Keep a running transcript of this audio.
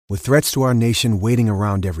With threats to our nation waiting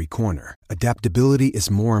around every corner, adaptability is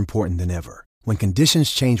more important than ever. When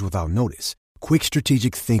conditions change without notice, quick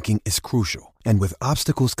strategic thinking is crucial. And with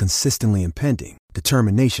obstacles consistently impending,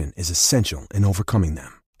 determination is essential in overcoming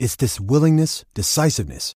them. It's this willingness,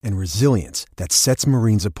 decisiveness, and resilience that sets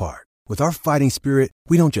Marines apart. With our fighting spirit,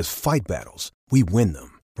 we don't just fight battles, we win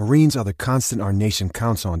them. Marines are the constant our nation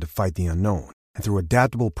counts on to fight the unknown. And through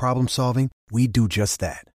adaptable problem solving, we do just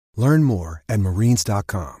that. Learn more at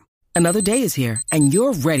marines.com. Another day is here, and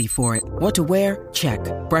you're ready for it. What to wear? Check.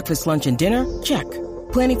 Breakfast, lunch, and dinner? Check.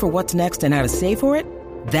 Planning for what's next and how to save for it?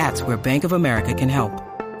 That's where Bank of America can help.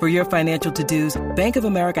 For your financial to-dos, Bank of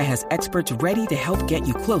America has experts ready to help get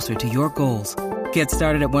you closer to your goals. Get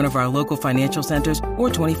started at one of our local financial centers or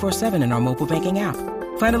 24/7 in our mobile banking app.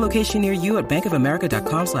 Find a location near you at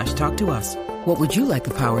bankofamerica.com/talktous. What would you like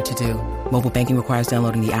the power to do? Mobile banking requires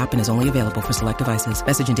downloading the app and is only available for select devices.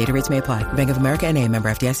 Message and data rates may apply. Bank of America N.A., member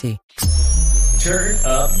FDIC. Turn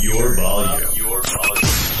up your volume.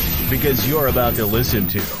 Because you're about to listen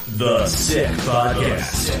to The Sick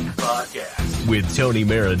Podcast with Tony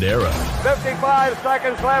Marinaro. 55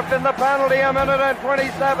 seconds left in the penalty, a minute and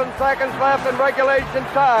 27 seconds left in regulation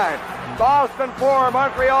time. Boston 4,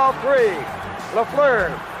 Montreal 3.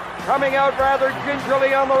 Lafleur coming out rather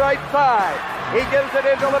gingerly on the right side. He gives it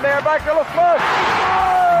into Lemaire, back to Lafleur.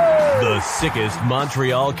 Oh! The sickest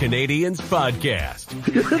Montreal Canadiens podcast.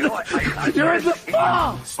 You're in the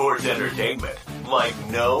ball! Sports entertainment like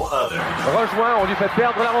no other. Rejoint, on lui fait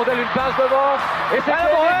perdre la rondelle, une passe devant. Et c'est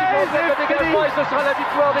le dégagement et ce sera la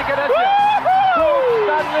victoire des Canadiens. Coupe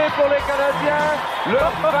Stanley pour les Canadiens.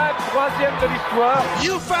 Leur 23e de l'histoire.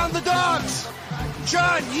 You found the dogs!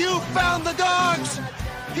 John, you found the dogs!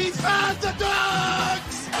 He found the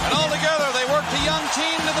dogs! And all together, they worked the young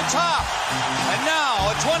team to the top. And now,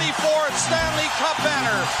 a 24th Stanley Cup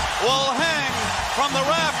banner will hang from the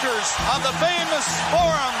rafters of the famous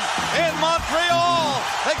Forum in Montreal.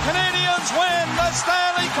 The Canadiens win the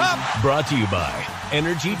Stanley Cup! Brought to you by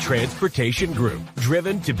Energy Transportation Group.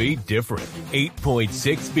 Driven to be different.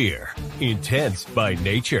 8.6 beer. Intense by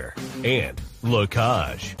nature. And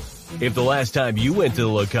Locage. If the last time you went to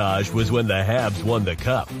Locage was when the Habs won the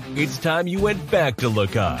Cup, it's time you went back to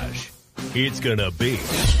Locage. It's gonna be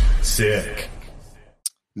sick.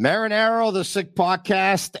 Marinaro, the Sick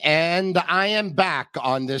Podcast, and I am back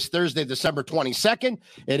on this Thursday, December 22nd.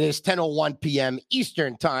 It is 10:01 p.m.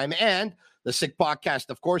 Eastern Time, and the Sick Podcast,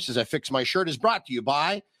 of course, as I fix my shirt, is brought to you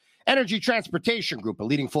by Energy Transportation Group, a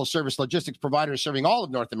leading full-service logistics provider serving all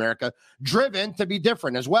of North America, driven to be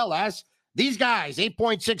different, as well as these guys,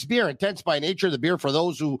 8.6 beer, intense by nature, the beer for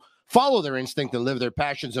those who follow their instinct and live their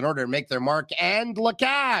passions in order to make their mark, and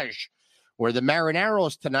Lacage, where the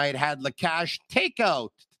Marinaros tonight had Lacage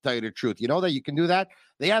takeout, to tell you the truth. You know that you can do that?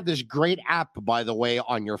 They have this great app, by the way,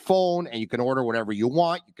 on your phone, and you can order whatever you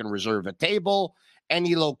want. You can reserve a table,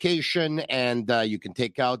 any location, and you can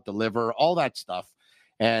take out, deliver, all that stuff.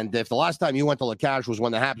 And if the last time you went to Lacage was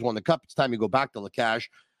when the Habs won the Cup, it's time you go back to Lacage.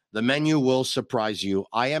 The menu will surprise you.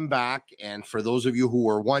 I am back, and for those of you who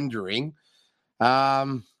were wondering,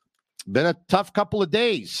 been a tough couple of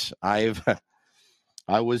days. I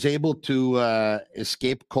was able to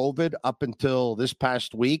escape COVID up until this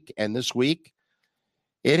past week, and this week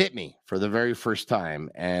it hit me for the very first time.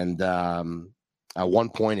 And at one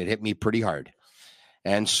point, it hit me pretty hard.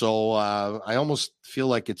 And so I almost feel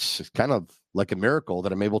like it's kind of like a miracle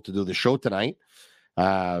that I'm able to do the show tonight.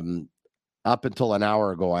 Up until an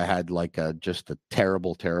hour ago, I had like just a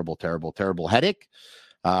terrible headache.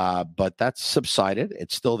 But that's subsided.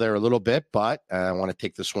 It's still there a little bit, but I want to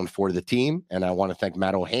take this one for the team. And I want to thank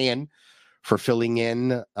Matt O'Hayan for filling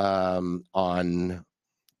in on,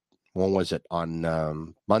 when was it?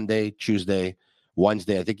 On Monday, Tuesday,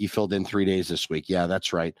 Wednesday. I think he filled in 3 days this week. Yeah,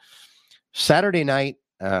 that's right. Saturday night,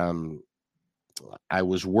 I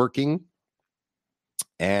was working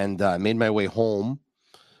and made my way home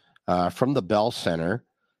from the Bell Center.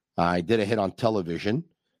 I did a hit on television,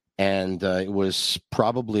 and it was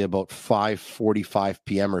probably about 5:45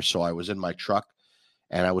 p.m. or so. I was in my truck,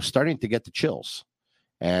 and I was starting to get the chills,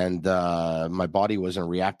 and my body wasn't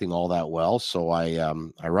reacting all that well. So I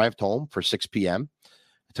arrived home for 6 p.m.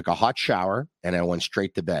 I took a hot shower, and I went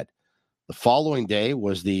straight to bed. The following day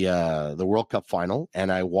was the World Cup final, and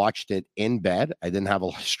I watched it in bed. I didn't have a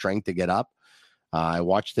lot of strength to get up. I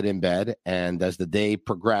watched it in bed, and as the day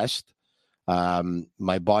progressed,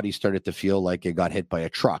 my body started to feel like it got hit by a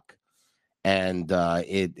truck. And I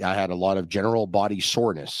had a lot of general body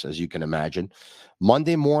soreness, as you can imagine.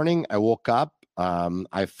 Monday morning, I woke up.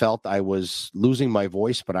 I felt I was losing my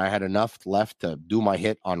voice, but I had enough left to do my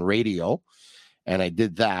hit on radio, and I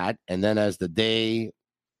did that. And then as the day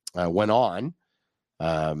went on,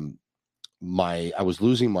 I was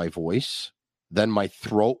losing my voice. Then my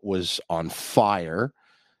throat was on fire.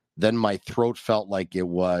 Then my throat felt like it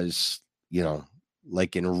was,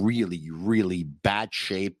 like in really, really bad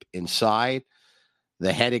shape inside.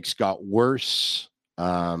 The headaches got worse,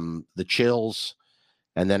 the chills.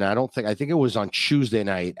 And then I think it was on Tuesday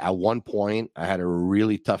night. At one point, I had a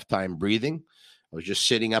really tough time breathing. I was just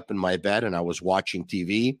sitting up in my bed and I was watching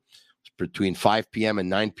TV. It was between 5 p.m. and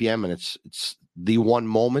 9 p.m. And it's the one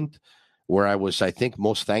moment where I was, I think,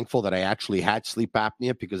 most thankful that I actually had sleep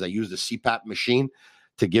apnea, because I used the CPAP machine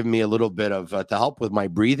to give me a little bit of, to help with my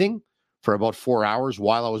breathing for about 4 hours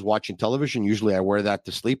while I was watching television. Usually I wear that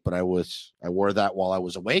to sleep, but I wore that while I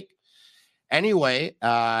was awake. Anyway,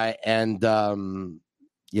 I've been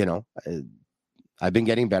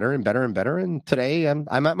getting better and better and better, and today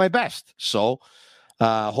I'm at my best. So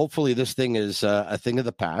hopefully this thing is a thing of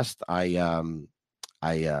the past. I'm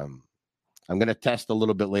going to test a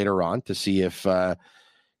little bit later on to see if I'm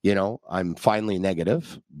finally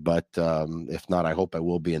negative. But if not, I hope I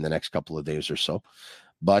will be in the next couple of days or so.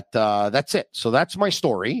 But that's it. So that's my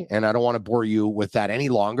story, and I don't want to bore you with that any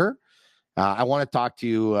longer. I want to talk to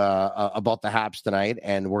you about the Habs tonight,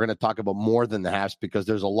 and we're going to talk about more than the Habs, because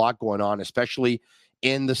there's a lot going on, especially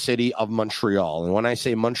in the city of Montreal. And when I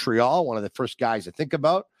say Montreal, one of the first guys I think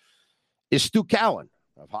about is Stu Cowan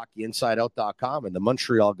of HockeyInsideOut.com and the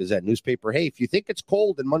Montreal Gazette newspaper. Hey, if you think it's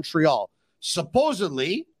cold in Montreal,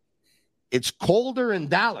 supposedly it's colder in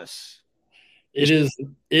Dallas. It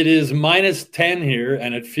is minus 10 here,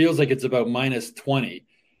 and it feels like it's about minus 20.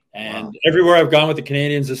 And everywhere I've gone with the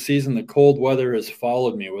Canadians this season, the cold weather has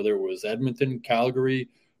followed me, whether it was Edmonton, Calgary,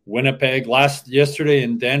 Winnipeg. Yesterday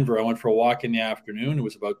in Denver, I went for a walk in the afternoon. It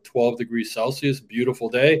was about 12 degrees Celsius, beautiful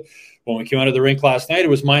day. When we came out of the rink last night, it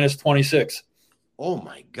was minus 26. Oh,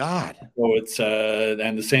 my God. So it's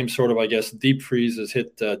and the same sort of, I guess, deep freeze has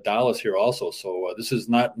hit Dallas here also. So this is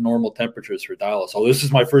not normal temperatures for Dallas. So this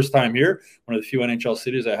is my first time here, one of the few NHL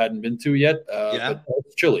cities I hadn't been to yet. But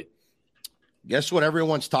it's chilly. Guess what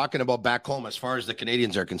everyone's talking about back home as far as the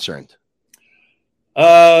Canadians are concerned?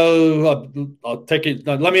 I'll take it.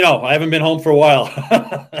 Let me know. I haven't been home for a while.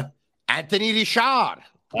 Anthony Richard.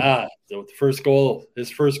 So the first goal,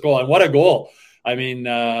 his first goal. And what a goal. I mean,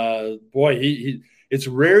 boy, it's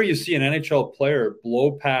rare you see an NHL player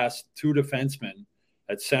blow past two defensemen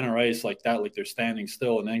at center ice like that, like they're standing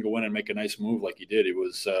still, and then go in and make a nice move like he did. It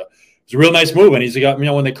was a real nice move. And he's got,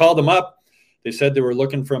 when they called him up, they said they were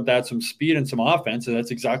looking for him to add some speed and some offense, and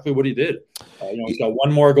that's exactly what he did. He's got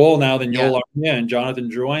one more goal now than Joel Armia and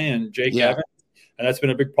Jonathan Drouin and Jake Evans, and that's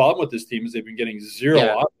been a big problem with this team, is they've been getting zero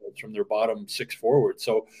offense from their bottom six forwards.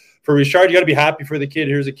 So for Richard, you got to be happy for the kid.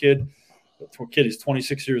 Here's a kid. He's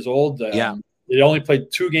 26 years old. He only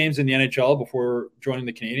played 2 games in the NHL before joining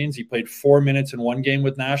the Canadians. He played 4 minutes in one game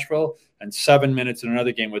with Nashville and 7 minutes in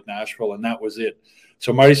another game with Nashville, and that was it.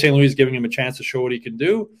 So Marty St. Louis is giving him a chance to show what he can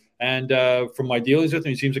do. And from my dealings with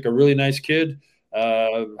him, he seems like a really nice kid.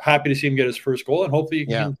 Happy to see him get his first goal, and hopefully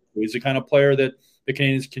he's the kind of player that the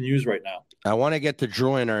Canadians can use right now. I want to get to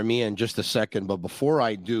Drouin Armia in just a second, but before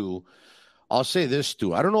I do, I'll say this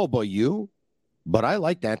too. I don't know about you, but I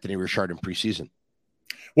liked Anthony Richard in preseason.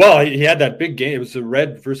 Well, he had that big game. It was the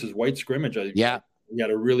red versus white scrimmage. He had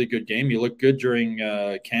a really good game. He looked good during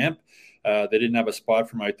camp. They didn't have a spot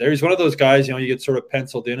for him out there. He's one of those guys, you get sort of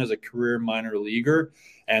penciled in as a career minor leaguer.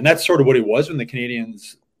 And that's sort of what he was when the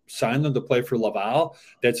Canadians signed him to play for Laval.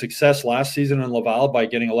 They had success last season in Laval by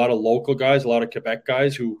getting a lot of local guys, a lot of Quebec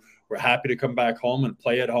guys who were happy to come back home and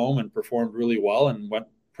play at home, and performed really well and went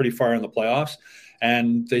pretty far in the playoffs.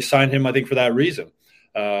 And they signed him, I think, for that reason.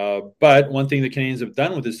 But one thing the Canadians have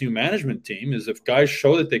done with this new management team is if guys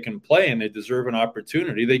show that they can play and they deserve an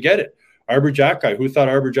opportunity, they get it. Arbor Xhekaj, who thought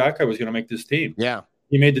Arbor Xhekaj was going to make this team? Yeah.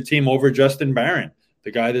 He made the team over Justin Barron,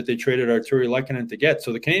 the guy that they traded Arturi Lehkonen to get.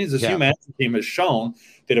 So the Canadians, this new management team has shown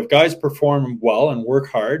that if guys perform well and work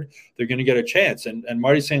hard, they're going to get a chance. And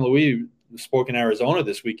Marty St. Louis spoke in Arizona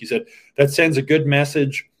this week. He said that sends a good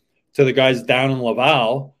message to the guys down in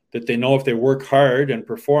Laval that they know if they work hard and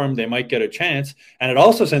perform, they might get a chance. And it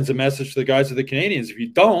also sends a message to the guys of the Canadians. If you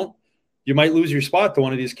don't, you might lose your spot to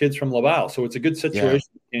one of these kids from Laval. So it's a good situation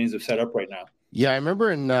the Canadians have set up right now. Yeah, I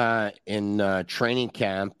remember in training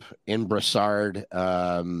camp in Brassard,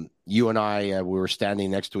 you and I, we were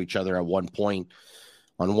standing next to each other at one point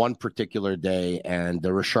on one particular day, and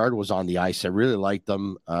Richard was on the ice. I really liked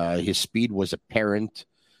him. His speed was apparent.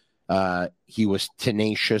 He was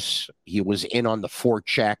tenacious. He was in on the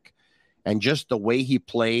forecheck. And just the way he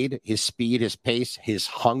played, his speed, his pace, his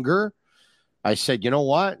hunger I said, you know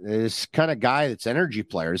what? This kind of guy that's energy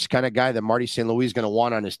player, this kind of guy that Marty St. Louis is going to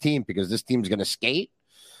want on his team because this team's going to skate.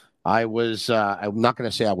 I'm not going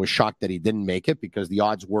to say I was shocked that he didn't make it because the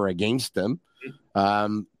odds were against him.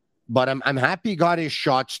 But I'm happy he got his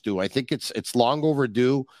shots, Stu. I think it's long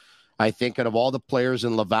overdue. I think out of all the players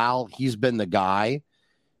in Laval, he's been the guy.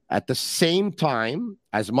 At the same time,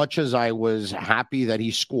 as much as I was happy that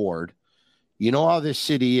he scored, you know how this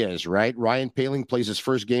city is, right? Ryan Poehling plays his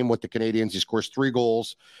first game with the Canadiens. He scores 3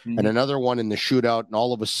 goals and another one in the shootout. And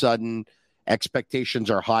all of a sudden,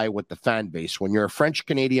 expectations are high with the fan base. When you're a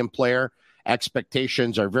French-Canadian player,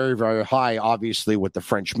 expectations are very, very high, obviously, with the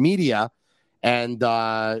French media. And,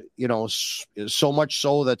 so much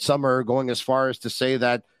so that some are going as far as to say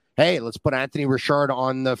that, hey, let's put Anthony Richard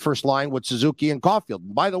on the first line with Suzuki and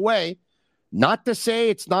Caulfield. By the way, not to say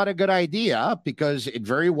it's not a good idea, because it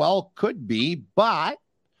very well could be, but,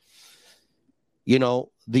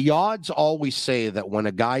 the odds always say that when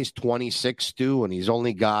a guy's 26, Stu, and he's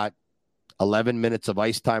only got 11 minutes of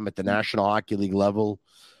ice time at the National Hockey League level,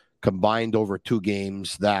 combined over 2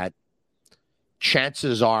 games, that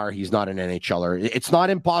chances are he's not an NHLer. It's not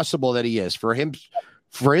impossible that he is. For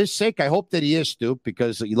his sake, I hope that he is, Stu,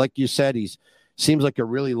 because like you said, seems like a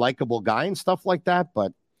really likable guy and stuff like that,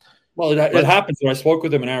 but well, it happens. When I spoke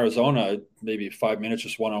with him in Arizona, maybe 5 minutes,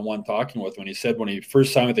 just one-on-one talking with him, when he said when he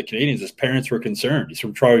first signed with the Canadiens, his parents were concerned. He's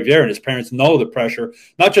from Trois-Rivières, and his parents know the pressure,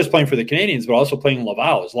 not just playing for the Canadiens, but also playing in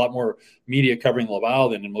Laval. There's a lot more media covering Laval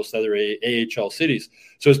than in most other AHL cities.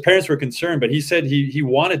 So his parents were concerned, but he said he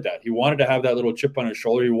wanted that. He wanted to have that little chip on his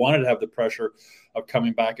shoulder. He wanted to have the pressure of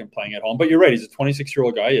coming back and playing at home. But you're right, he's a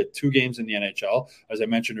 26-year-old guy. He had 2 games in the NHL. As I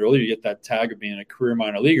mentioned earlier, you get that tag of being a career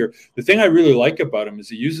minor leaguer. The thing I really like about him is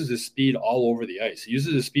he uses his speed all over the ice. He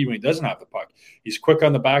uses his speed when he doesn't have the puck. He's quick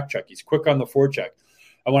on the back check. He's quick on the forecheck.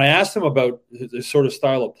 And when I asked him about this sort of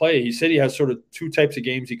style of play, he said he has sort of 2 types of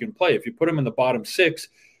games he can play. If you put him in the bottom 6,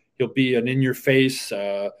 he'll be an in-your-face,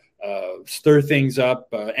 stir things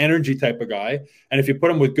up, energy type of guy. And if you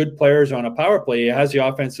put him with good players on a power play, he has the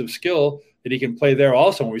offensive skill that he can play there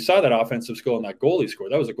also. And we saw that offensive skill in that goal he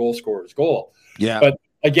scored. That was a goal scorer's goal. Yeah. But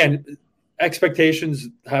again, expectations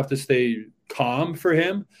have to stay calm for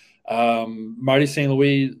him. Marty St.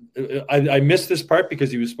 Louis, I missed this part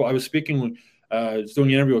because I was speaking, I was doing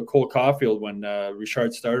an interview with Cole Caulfield when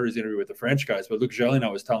Richard started his interview with the French guys. But Luc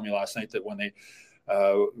Jolina was telling me last night that when they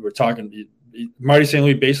were talking, Marty St.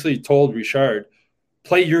 Louis basically told Richard,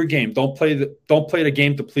 play your game. Don't play the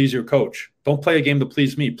game to please your coach. Don't play a game to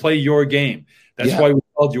please me. Play your game. That's why we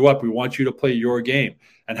called you up. We want you to play your game.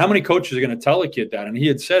 And how many coaches are going to tell a kid that? And he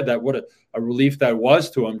had said that what a relief that was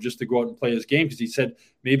to him just to go out and play his game, because he said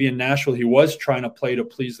maybe in Nashville he was trying to play to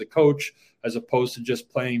please the coach as opposed to just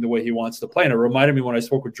playing the way he wants to play. And it reminded me when I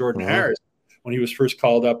spoke with Jordan Harris when he was first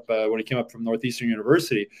called up, when he came up from Northeastern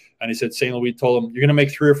University, and he said St. Louis told him, you're going to make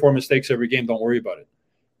 3 or 4 mistakes every game. Don't worry about it.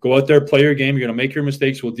 Go out there, play your game. You're going to make your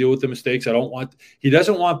mistakes. We'll deal with the mistakes. He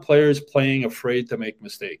doesn't want players playing afraid to make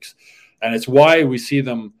mistakes. And it's why we see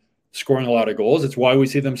them scoring a lot of goals. It's why we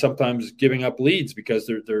see them sometimes giving up leads, because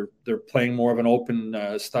they're playing more of an open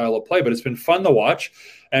style of play. But it's been fun to watch.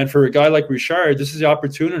 And for a guy like Richard, this is the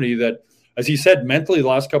opportunity that, as he said, mentally the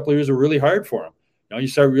last couple of years were really hard for him. You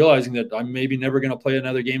start realizing that I'm maybe never going to play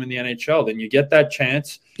another game in the NHL. Then you get that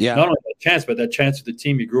chance. Yeah. Not only that chance, but that chance with the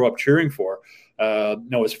team you grew up cheering for.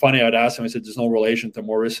 It's funny. I'd ask him, I said, there's no relation to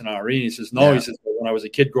Maurice and Henri. He says, no. Yeah. He says, when I was a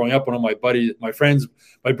kid growing up, one of my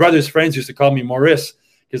brother's friends used to call me Maurice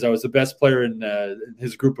because I was the best player in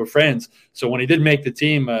his group of friends. So when he did make the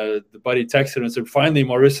team, the buddy texted him and said, finally,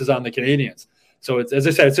 Maurice is on the Canadiens. So as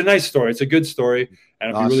I said, it's a nice story. It's a good story.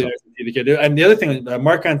 And it'd be really nice to see the kid. And the other thing,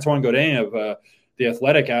 Marc-Antoine Gaudin of The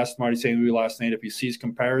Athletic asked Marty St. Louis last night if he sees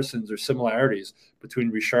comparisons or similarities between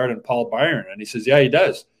Richard and Paul Byron. And he says, yeah, he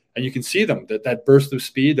does. And you can see them, that burst of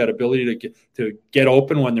speed, that ability to get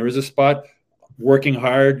open when there is a spot, working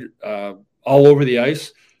hard all over the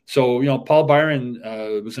ice. So, Paul Byron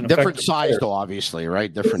was an different size, player. Though, obviously,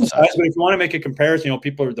 right? Different size. But if you want to make a comparison,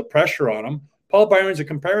 people are the pressure on him. Paul Byron's a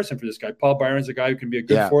comparison for this guy. Paul Byron's a guy who can be a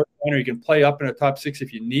good fourth liner. He can play up in a top 6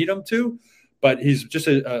 if you need him to. But he's just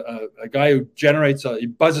a guy who generates, he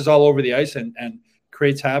buzzes all over the ice and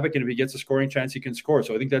creates havoc. And if he gets a scoring chance, he can score.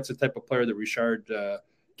 So I think that's the type of player that Richard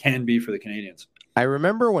can be for the Canadiens. I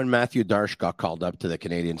remember when Matthew Darche got called up to the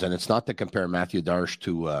Canadiens, and it's not to compare Matthew Darche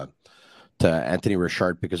to Anthony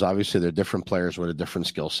Richard, because obviously they're different players with a different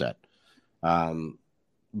skill set.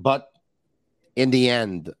 But in the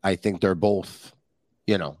end, I think they're both,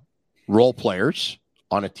 role players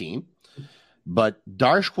on a team. But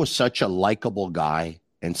Darche was such a likable guy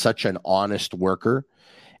and such an honest worker,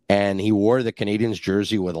 and he wore the Canadiens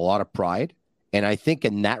jersey with a lot of pride. And I think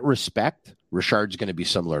in that respect, Richard's going to be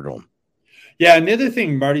similar to him. Yeah, and the other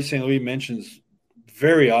thing Marty St. Louis mentions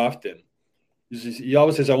very often is he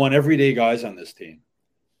always says, I want everyday guys on this team.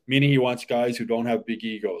 Meaning he wants guys who don't have big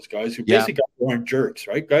egos, guys who basically aren't jerks,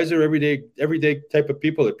 right? Guys are everyday type of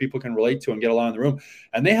people that people can relate to and get along in the room.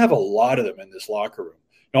 And they have a lot of them in this locker room.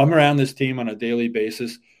 I'm around this team on a daily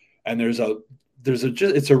basis, and it's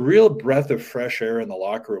a real breath of fresh air in the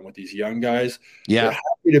locker room with these young guys. Yeah. They're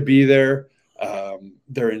happy to be there.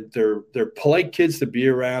 They're polite kids to be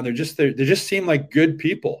around. They just seem like good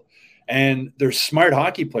people, and they're smart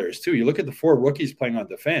hockey players too. You look at the 4 rookies playing on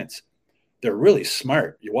defense; they're really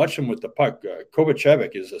smart. You watch them with the puck.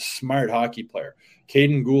 Kovacevic is a smart hockey player.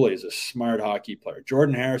 Caden Goulet is a smart hockey player.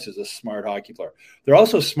 Jordan Harris is a smart hockey player. They're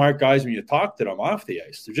also smart guys when you talk to them off the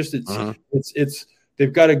ice. They're just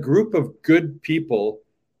they've got a group of good people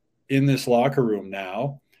in this locker room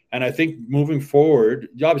now. And I think moving forward,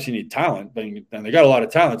 you obviously need talent, and they got a lot of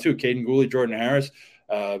talent too. Caden Goulet, Jordan Harris,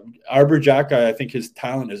 Arbor Jack, I think his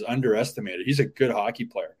talent is underestimated. He's a good hockey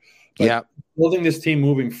player. But building this team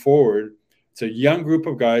moving forward, it's a young group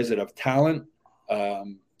of guys that have talent.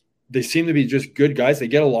 They seem to be just good guys. They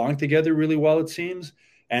get along together really well, it seems.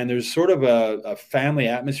 And there's sort of a family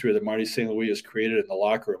atmosphere that Marty St. Louis has created in the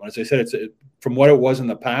locker room. As I said, from what it was in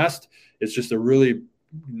the past, it's just a really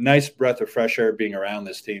nice breath of fresh air being around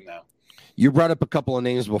this team now. You brought up a couple of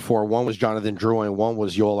names before. One was Jonathan Drouin, and one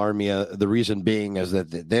was Yoel Armia. The reason being is that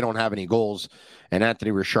they don't have any goals, and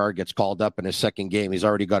Anthony Richard gets called up in his second game. He's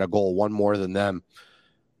already got a goal, one more than them.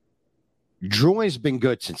 Drouin's been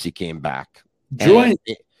good since he came back. Drouin,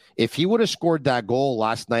 if he would have scored that goal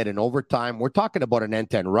last night in overtime, we're talking about an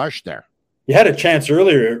end-to-end rush there. He had a chance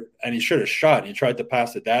earlier, and he should have shot. He tried to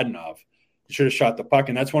pass to Dadonov. He should have shot the puck.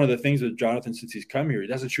 And that's one of the things with Jonathan since he's come here. He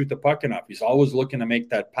doesn't shoot the puck enough. He's always looking to make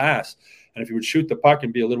that pass. And if he would shoot the puck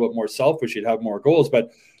and be a little bit more selfish, he'd have more goals.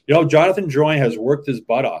 But, Jonathan Drouin has worked his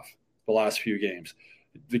butt off the last few games.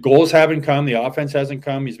 The goals haven't come. The offense hasn't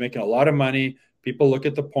come. He's making a lot of money. People look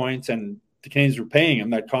at the points, and the Canadiens were paying him.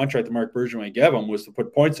 That contract that Marc Bergevin gave him was to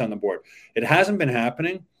put points on the board. It hasn't been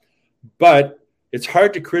happening, but it's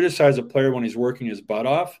hard to criticize a player when he's working his butt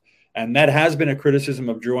off. And that has been a criticism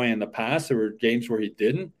of Drouin in the past. There were games where he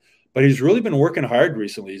didn't, but he's really been working hard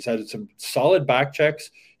recently. He's had some solid back checks.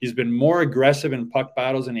 He's been more aggressive in puck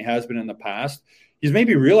battles than he has been in the past. He's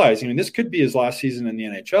maybe realizing, this could be his last season in the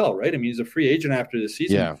NHL, right? He's a free agent after this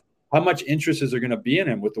season. Yeah. How much interest is there going to be in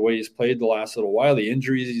him with the way he's played the last little while, the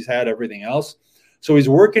injuries he's had, everything else? So he's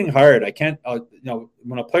working hard. I can't,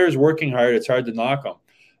 when a player's working hard, it's hard to knock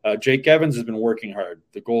him. Jake Evans has been working hard.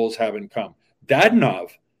 The goals haven't come.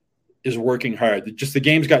 Dadonov is working hard. Just the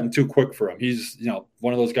game's gotten too quick for him. He's,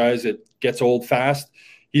 one of those guys that gets old fast.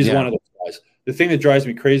 He's one of those guys. The thing that drives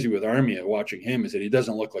me crazy with Armia watching him is that he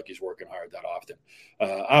doesn't look like he's working hard that often.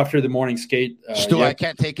 After the morning skate, I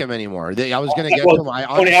can't take him anymore. I was going to get to him.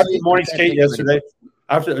 Only after the morning skate yesterday.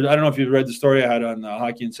 I don't know if you read the story I had on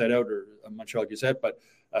Hockey Inside Out or Montreal Gazette, but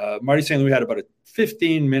Marty St. Louis had about a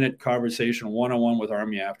 15-minute conversation one-on-one with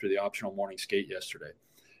Armia after the optional morning skate yesterday.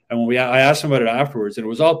 And when I asked him about it afterwards, and it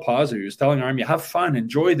was all positive. He was telling Armia, have fun,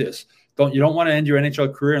 enjoy this. You don't want to end your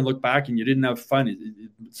NHL career and look back and you didn't have fun.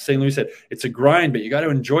 St. Louis said it's a grind, but you got to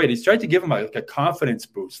enjoy it. He's tried to give him a confidence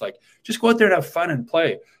boost, like just go out there and have fun and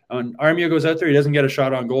play. And Armia goes out there, he doesn't get a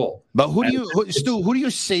shot on goal. But who do you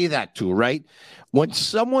say that to, right? When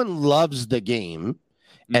someone loves the game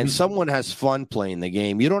and someone has fun playing the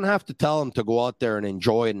game, you don't have to tell them to go out there and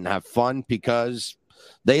enjoy it and have fun because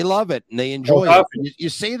they love it and they enjoy it. You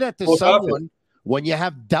say that to someone when you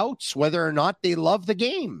have doubts whether or not they love the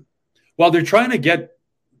game. Well, they're trying to get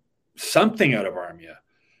something out of Armia.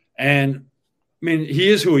 And, he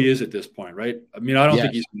is who he is at this point, right? I don't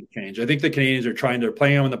think he's going to change. I think the Canadiens are they're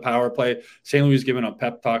playing him in the power play. St. Louis is giving him a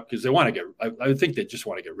pep talk because they want to I think they just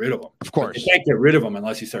want to get rid of him. Of course. They can't get rid of him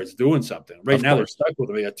unless he starts doing something. Right now, they're stuck with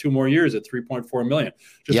him. They got 2 more years at $3.4 million.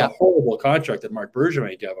 Just a horrible contract that Marc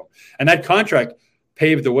Bergevin gave him. And that contract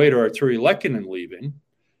paved the way to Arturi Lehkonen leaving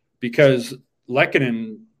because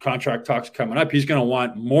Lehkonen contract talks coming up. He's going to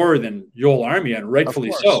want more than Yoel Armia, and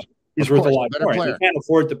rightfully so. He's worth a lot more. They can't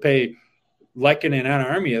afford to pay Lehkonen and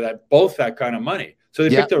Armia that kind of money. So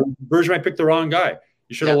Bergevin picked the wrong guy.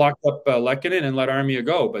 You should have locked up Lehkonen and let Armia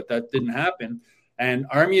go, but that didn't happen. And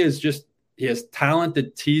Armia he has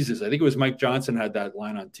talented teases. I think it was Mike Johnson had that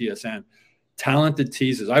line on TSN. Talented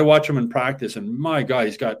teases. I watch him in practice, and my God,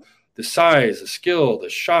 he's got the size, the skill, the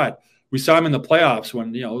shot. We saw him in the playoffs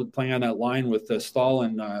when, playing on that line with Stahl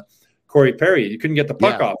and Corey Perry. You couldn't get the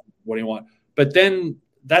puck off what he wanted. But then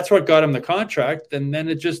that's what got him the contract, and then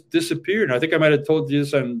it just disappeared. And I think I might have told you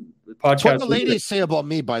this on podcast. That's what the ladies say about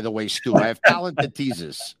me, by the way, Stu. I have talented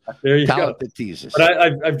teases. There you talented go. teases. But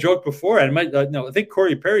I've joked before, and I think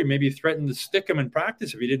Corey Perry maybe threatened to stick him in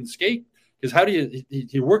practice if he didn't skate. Because how do you?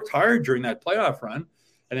 He worked hard during that playoff run,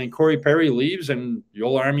 and then Corey Perry leaves, and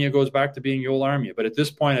Joel Armia goes back to being Joel Armia. But at this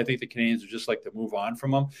point, I think the Canadians would just like to move on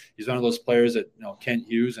from him. He's one of those players that Kent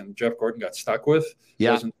Hughes and Jeff Gordon got stuck with.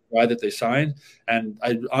 Yeah, wasn't the guy that they signed, and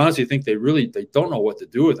I honestly think they don't know what to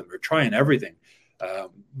do with him. They're trying everything.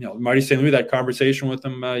 Marty St. Louis, that conversation with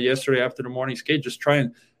him yesterday after the morning skate, just try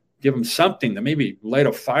and give him something to maybe light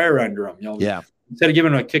a fire under him. Yeah. Instead of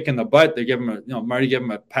giving him a kick in the butt, they give him Marty gave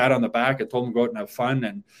him a pat on the back and told him to go out and have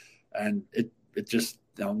fun, and it just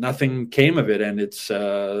nothing came of it. And it's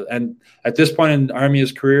and at this point in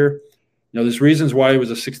Armia's career, there's reasons why he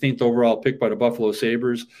was a 16th overall pick by the Buffalo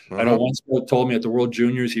Sabres. Uh-huh. I know one scout told me at the World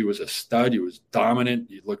Juniors he was a stud. He was dominant.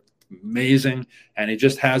 He looked amazing, and he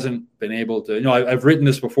just hasn't been able to. I've written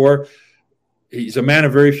this before. He's a man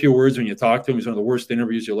of very few words when you talk to him. He's one of the worst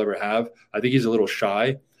interviews you'll ever have. I think he's a little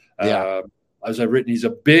shy. Yeah. As I've written, he's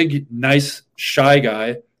a big, nice, shy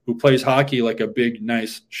guy who plays hockey like a big,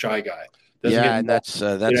 nice, shy guy. And that's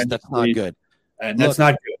not good. And that's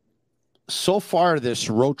not good. So far,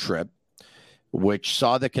 this road trip, which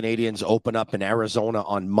saw the Canadians open up in Arizona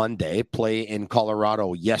on Monday, play in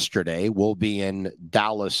Colorado yesterday, will be in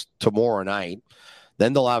Dallas tomorrow night.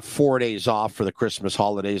 Then they'll have 4 days off for the Christmas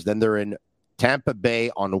holidays. Then they're in Tampa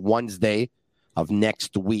Bay on Wednesday of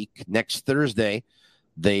next week. Next Thursday,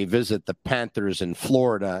 they visit the Panthers in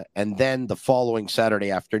Florida. And then the following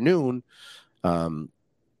Saturday afternoon,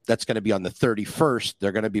 that's going to be on the 31st,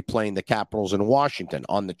 they're going to be playing the Capitals in Washington.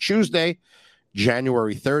 On the Tuesday,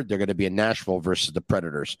 January 3rd, they're going to be in Nashville versus the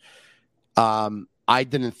Predators. I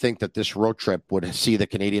didn't think that this road trip would see the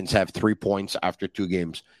Canadians have 3 points after 2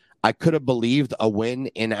 games. I could have believed a win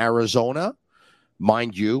in Arizona.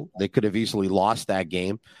 Mind you, they could have easily lost that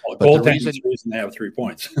game. But the reason they have 3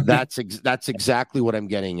 points. that's exactly what I'm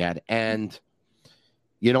getting at. And,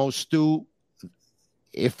 Stu,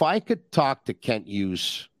 if I could talk to Kent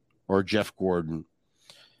Hughes or Jeff Gordon,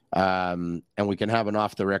 and we can have an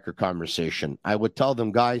off-the-record conversation, I would tell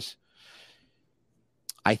them, guys,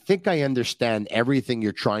 I think I understand everything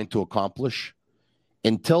you're trying to accomplish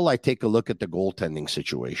until I take a look at the goaltending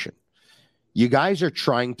situation. You guys are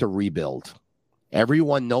trying to rebuild.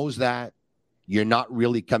 Everyone knows that. You're not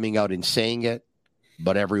really coming out and saying it,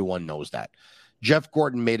 but everyone knows that. Jeff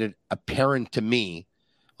Gordon made it apparent to me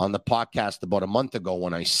on the podcast about a month ago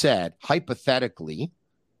when I said, hypothetically,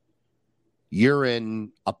 you're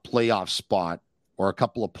in a playoff spot or a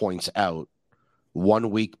couple of points out 1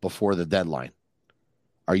 week before the deadline.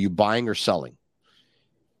 Are you buying or selling?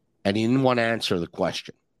 And he didn't want to answer the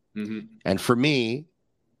question. Mm-hmm. And for me,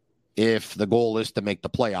 if the goal is to make the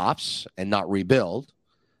playoffs and not rebuild,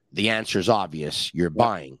 the answer is obvious. You're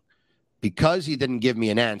buying. Because he didn't give me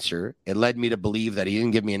an answer, it led me to believe that he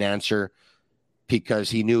didn't give me an answer because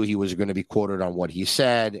he knew he was going to be quoted on what he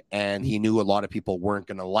said, and he knew a lot of people weren't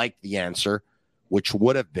going to like the answer, which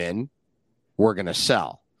would have been, we're going to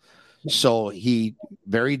sell. So he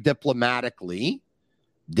very diplomatically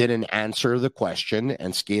didn't answer the question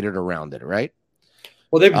and skated around it, right?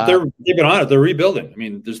 Well, they've been on it. They're rebuilding. I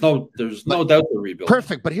mean, there's no doubt they're rebuilding.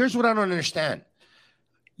 Perfect. But here's what I don't understand.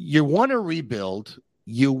 You want to rebuild.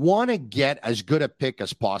 You want to get as good a pick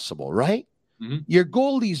as possible, right? Mm-hmm. Your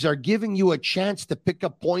goalies are giving you a chance to pick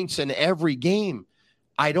up points in every game.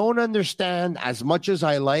 I don't understand, as much as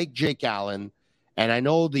I like Jake Allen, and I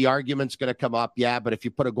know the argument's going to come up, but if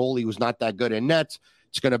you put a goalie who's not that good in nets,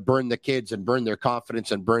 it's going to burn the kids and burn their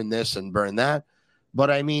confidence and burn this and burn that.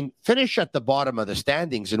 But, I mean, finish at the bottom of the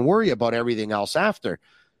standings and worry about everything else after.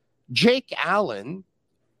 Jake Allen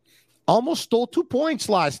almost stole 2 points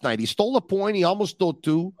last night. He stole a point. He almost stole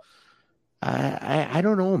 2. I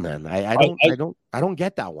don't know, man. I don't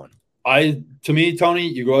get that one. To me, Tony,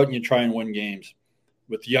 you go out and you try and win games.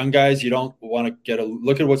 With young guys, you don't want to get a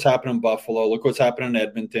look at what's happening in Buffalo. Look what's happening in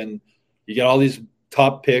Edmonton. You get all these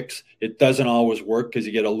top picks. It doesn't always work because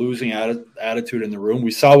you get a losing attitude in the room.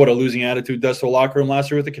 We saw what a losing attitude does to a locker room last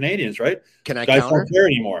year with the Canadians, right? Can I guys counter? Don't care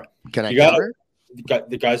anymore. Can I counter?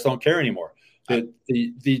 The guys don't care anymore. The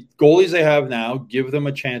goalies they have now give them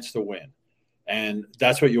a chance to win. And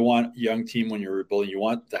that's what you want, young team, when you're rebuilding. You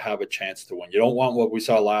want to have a chance to win. You don't want what we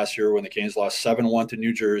saw last year when the Canes lost 7-1 to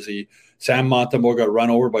New Jersey. Sam Montembeault got run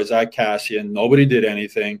over by Zach Kassian. Nobody did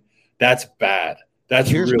anything. That's bad.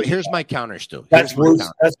 Here's my counter, Stu. That's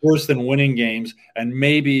worse than winning games. And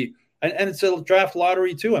maybe and it's a draft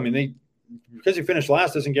lottery too. I mean, because you finished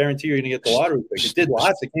last doesn't guarantee you're going to get the lottery pick. It did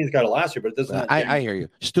last. The Canes got it last year, but it doesn't. I hear you,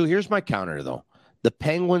 Stu. Here's my counter though. the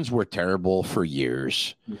Penguins were terrible for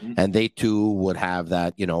years, and they too would have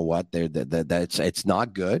that. You know what? It's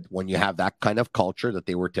not good when you have that kind of culture that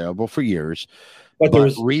they were terrible for years.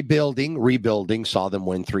 But rebuilding saw them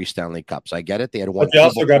win 3 Stanley Cups. I get it. They had one. But they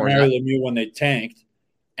also got Mario Lemieux when they tanked,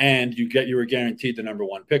 and you were guaranteed the number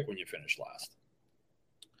 1 pick when you finished last.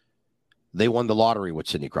 They won the lottery with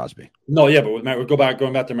Sidney Crosby. No, yeah, but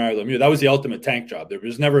going back to Mario Lemieux, that was the ultimate tank job. There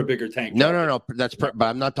was never a bigger tank job. No. But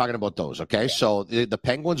I'm not talking about those. Okay, so the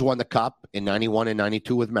Penguins won the Cup in 91 and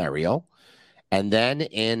 92 with Mario, and then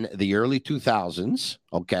in the early 2000s,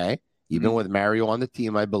 okay, even with Mario on the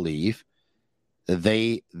team, I believe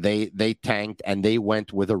they tanked and they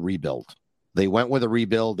went with a rebuild. They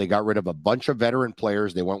got rid of a bunch of veteran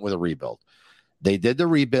players. They went with a rebuild. They did the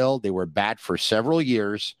rebuild. They were bad for several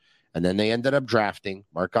years. And then they ended up drafting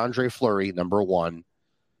Marc-Andre Fleury, number 1,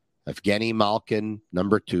 Evgeny Malkin,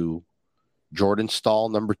 number 2, Jordan Staal,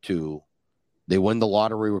 number 2. They win the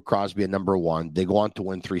lottery with Crosby at number 1. They go on to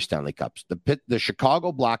win 3 Stanley Cups. The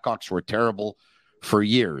Chicago Blackhawks were terrible for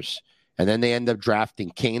years. And then they end up drafting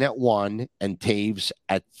Kane at 1 and Taves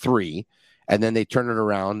at 3. And then they turn it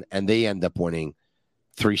around and they end up winning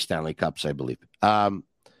 3 Stanley Cups, I believe. I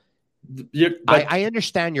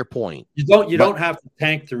understand your point. You don't have to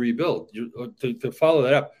tank to rebuild. To follow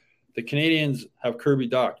that up, the Canadians have Kirby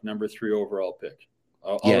Dach, number 3 overall pick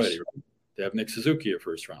already. Yes. Right? They have Nick Suzuki, a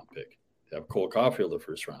first-round pick. They have Cole Caulfield, a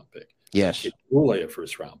first-round pick. Yes. Goulet, a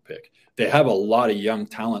first-round pick. They have a lot of young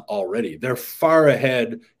talent already. They're far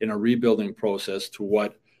ahead in a rebuilding process to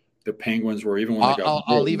what the Penguins were, even when they got.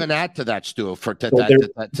 I'll even add to that, Stu,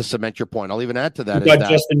 to cement your point. I'll even add to that. You got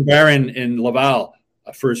Justin Barron in Laval,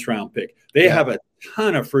 a first-round pick. They have a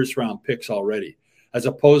ton of first-round picks already, as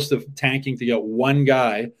opposed to tanking to get one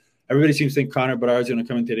guy. Everybody seems to think Connor Bedard is going to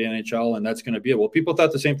come into the NHL, and that's going to be it. Well, people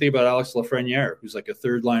thought the same thing about Alex Lafreniere, who's like a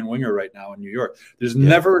third-line winger right now in New York. There's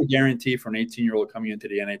never a guarantee for an 18-year-old coming into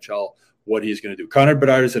the NHL what he's going to do. Connor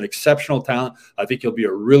Bedard is an exceptional talent. I think he'll be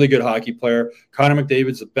a really good hockey player. Connor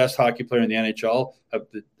McDavid's the best hockey player in the NHL. Have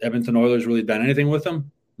the Edmonton Oilers really done anything with him?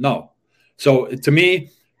 No. So, to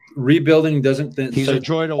me, rebuilding doesn't. He's a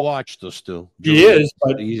joy to watch, though, Stu. He is,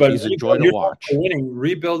 but he's a joy to watch. Winning,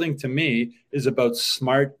 rebuilding to me is about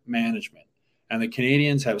smart management, and the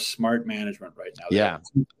Canadians have smart management right now. Yeah,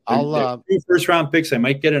 I'll 2 first-round picks. I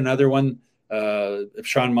might get another one if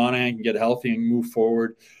Sean Monahan can get healthy and move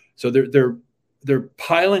forward. So they're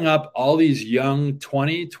piling up all these young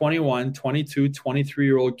 20, 21, 22,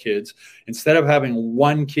 23-year-old kids instead of having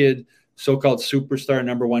one kid, so-called superstar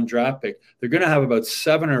number 1 draft pick. They're going to have about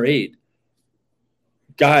 7 or 8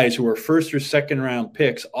 guys who are first or second round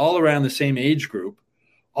picks all around the same age group,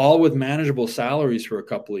 all with manageable salaries for a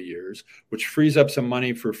couple of years, which frees up some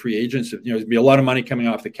money for free agents. There'd be a lot of money coming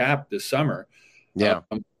off the cap this summer. Yeah.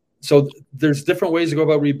 So there's different ways to go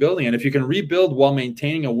about rebuilding. And if you can rebuild while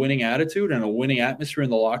maintaining a winning attitude and a winning atmosphere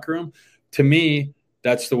in the locker room, to me,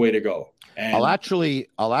 that's the way to go. And I'll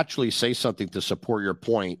actually say something to support your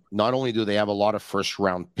point. Not only do they have a lot of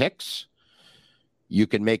first-round picks, you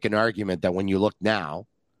can make an argument that when you look now,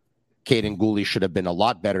 Caden Goulet should have been a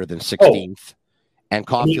lot better than 16th, and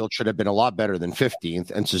Caulfield should have been a lot better than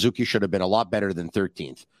 15th, and Suzuki should have been a lot better than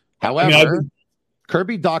 13th. However,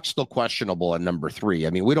 Kirby Dach's still questionable at number 3. I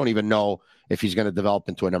mean, we don't even know if he's going to develop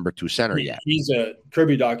into a number 2 center yet.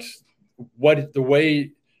 Kirby Dach's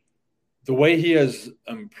the way he has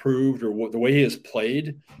improved or the way he has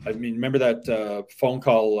played. I mean, remember that phone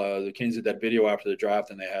call, the Kings did that video after the draft,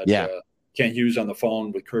 and they had Kent Hughes on the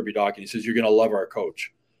phone with Kirby Dach, and he says, "You're going to love our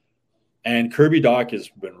coach." And Kirby Dach has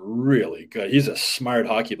been really good. He's a smart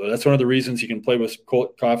hockey player. That's one of the reasons he can play with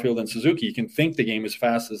Caulfield and Suzuki. He can think the game as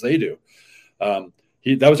fast as they do.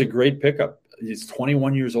 That was a great pickup. He's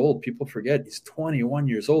 21 years old. People forget he's 21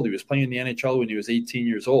 years old. He was playing in the NHL when he was 18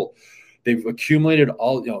 years old. They've accumulated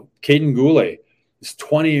Caden Goulet is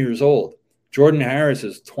 20 years old. Jordan Harris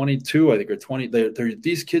is 22, I think, or 20.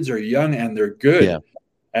 These kids are young and they're good. Yeah.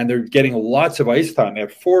 And they're getting lots of ice time. They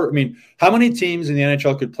have 4. I mean, how many teams in the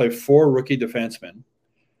NHL could play 4 rookie defensemen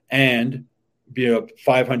and be a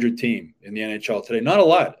 500 team in the NHL today? Not a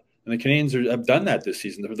lot. And the Canadians have done that this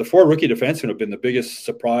season. The 4 rookie defensemen have been the biggest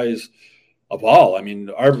surprise of all. I mean,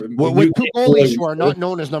 with 2 goalies who are not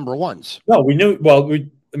known as number 1s. No, we knew. Well,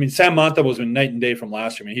 Sam Monta was a night and day from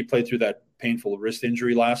last year. I mean, he played through that painful wrist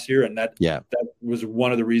injury last year, and that was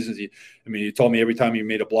one of the reasons he told me every time he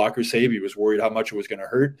made a blocker save, he was worried how much it was going to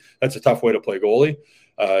hurt. That's a tough way to play goalie.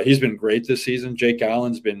 He's been great this season. Jake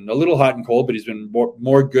Allen's been a little hot and cold, but he's been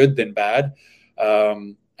more good than bad.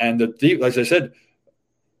 And as I said,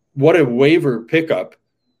 what a waiver pickup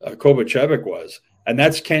Kovacevic was. And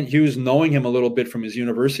that's Kent Hughes knowing him a little bit from his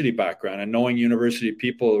university background and knowing university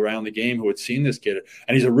people around the game who had seen this kid.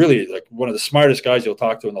 And he's a really, like, one of the smartest guys you'll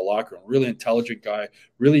talk to in the locker room. Really intelligent guy,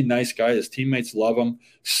 really nice guy. His teammates love him.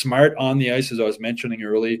 Smart on the ice, as I was mentioning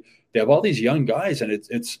early. They have all these young guys, and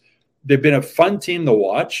they've been a fun team to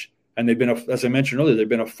watch. And they've been, as I mentioned earlier, they've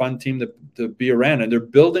been a fun team to be around. And they're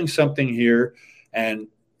building something here. And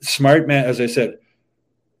smart man, as I said,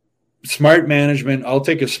 smart management. I'll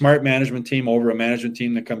take a smart management team over a management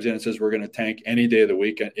team that comes in and says we're going to tank any day of the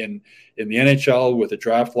week. In the NHL with a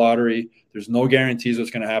draft lottery, there's no guarantees what's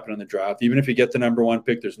going to happen in the draft. Even if you get the number one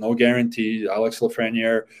pick, there's no guarantee. Alex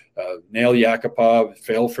Lafreniere, Nail Yakupov,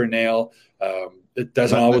 fail for Nail. It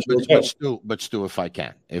doesn't always work. But Stu, if I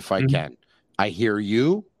can, I hear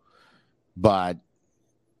you, but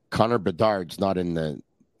Connor Bedard's not in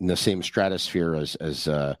the same stratosphere as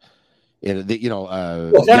Yakupov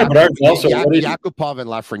and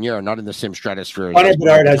Lafreniere are not in the same stratosphere. Connor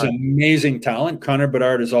Bedard has amazing talent. Connor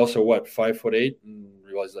Bedard is also 5'8", and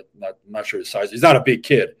realize not sure his size. He's not a big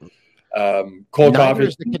kid. Cole Caulfield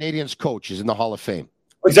is the Canadians coach. He's in the Hall of Fame.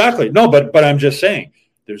 Exactly. No, but I'm just saying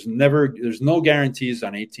there's no guarantees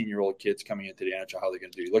on 18-year-old kids coming into the NHL how they're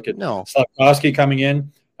going to do. Look at Slavkovsky coming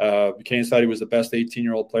in. Canadians thought he was the best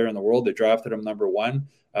 18-year-old player in the world. They drafted him number 1.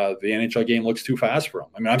 The NHL game looks too fast for him.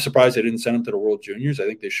 I mean, I'm surprised they didn't send him to the World Juniors. I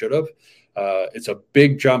think they should have. It's a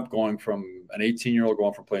big jump going from an 18-year-old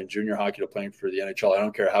going from playing junior hockey to playing for the NHL. I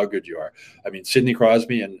don't care how good you are. I mean, Sidney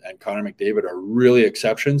Crosby and Connor McDavid are really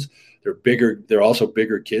exceptions. They're bigger. They're also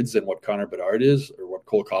bigger kids than what Connor Bedard is or what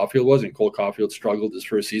Cole Caulfield was. And Cole Caulfield struggled his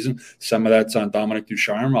first season. Some of that's on Dominic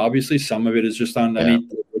Ducharme, obviously. Some of it is just on a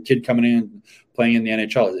kid coming in and playing in the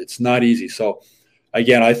NHL. It's not easy. So,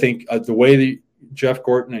 again, I think the way Jeff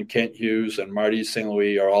Gorton and Kent Hughes and Marty St.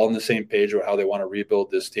 Louis are all on the same page about how they want to rebuild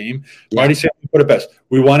this team. Yeah. Marty St. Louis put it best.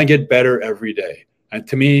 We want to get better every day. And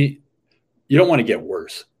to me, you don't want to get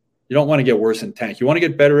worse. You don't want to get worse and tank. You want to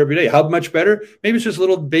get better every day. How much better? Maybe it's just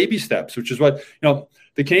little baby steps, which is what,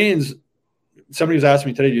 the Canadians, somebody was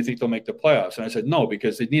asking me today, do you think they'll make the playoffs? And I said, no,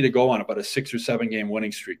 because they need to go on about a 6 or 7 game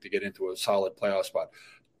winning streak to get into a solid playoff spot.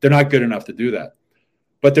 They're not good enough to do that.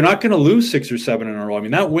 But they're not going to lose 6 or 7 in a row. I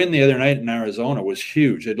mean, that win the other night in Arizona was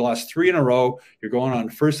huge. They'd lost 3 in a row. You're going on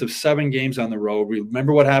first of 7 games on the road.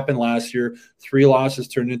 Remember what happened last year? 3 losses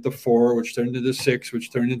turned into 4, which turned into 6,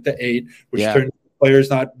 which turned into 8, which turned into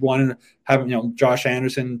players not wanting to have, Josh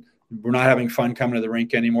Anderson, we're not having fun coming to the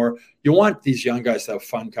rink anymore. You want these young guys to have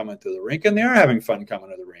fun coming to the rink, and they are having fun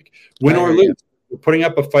coming to the rink. Win or lose. We're putting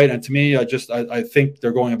up a fight, and to me, I think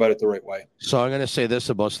they're going about it the right way. So I'm going to say this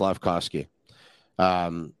about Slavkovsky.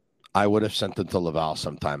 I would have sent him to Laval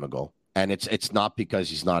some time ago. And it's not because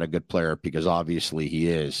he's not a good player, because obviously he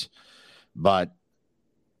is. But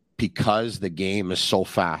because the game is so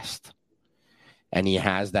fast and he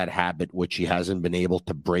has that habit, which he hasn't been able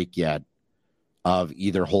to break yet, of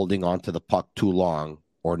either holding on to the puck too long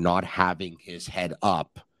or not having his head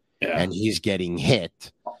up, and he's getting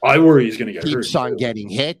hit. I worry he's going to get hurt. Keeps on getting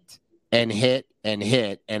hit and hit and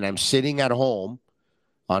hit. And I'm sitting at home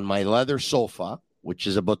on my leather sofa, which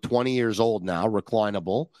is about 20 years old now,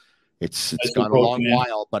 reclinable. It's gone a long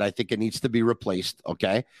while, but I think it needs to be replaced.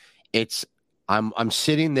 Okay. I'm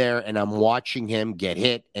sitting there and I'm watching him get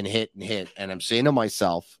hit and hit and hit. And I'm saying to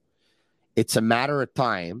myself, it's a matter of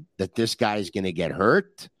time that this guy is going to get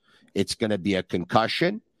hurt. It's going to be a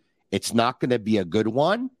concussion. It's not going to be a good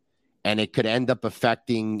one. And it could end up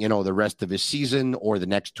affecting, the rest of his season or the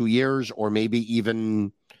next 2 years, or maybe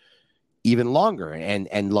even longer.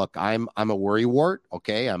 And look, I'm a worrywart.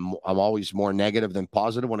 Okay. I'm always more negative than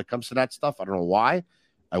positive when it comes to that stuff. I don't know why.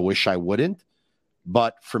 I wish I wouldn't.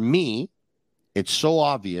 But for me, it's so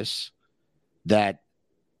obvious that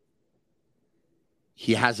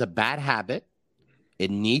he has a bad habit. It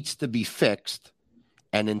needs to be fixed.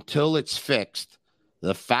 And until it's fixed,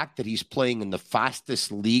 the fact that he's playing in the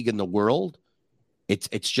fastest league in the world, it's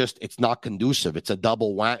not conducive. It's a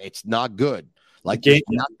double whammy. It's not good. Like, there's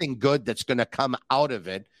nothing good that's going to come out of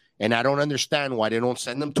it. And I don't understand why they don't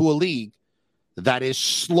send them to a league that is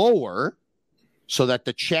slower so that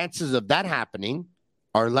the chances of that happening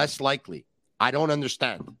are less likely. I don't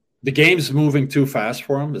understand. The game's moving too fast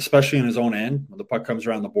for him, especially in his own end. When the puck comes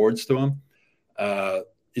around the boards to him,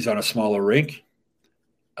 he's on a smaller rink.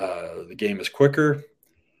 The game is quicker.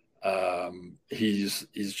 He's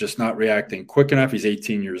just not reacting quick enough. He's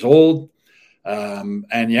 18 years old.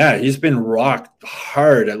 He's been rocked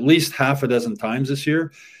hard at least half a dozen times this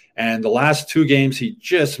year. And the last 2 games, he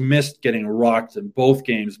just missed getting rocked in both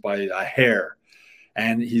games by a hair.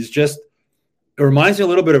 And it reminds me a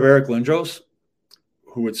little bit of Eric Lindros,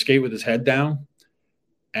 who would skate with his head down.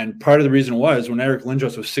 And part of the reason was when Eric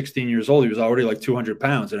Lindros was 16 years old, he was already like 200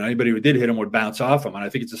 pounds, and anybody who did hit him would bounce off him. And I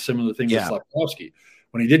think it's a similar thing with Slafkovsky.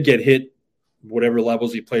 When he did get hit, whatever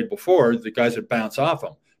levels he played before, the guys would bounce off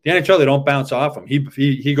him. The NHL, they don't bounce off him.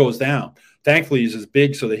 He goes down. Thankfully, he's as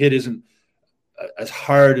big, so the hit isn't as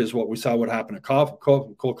hard as what we saw what happened to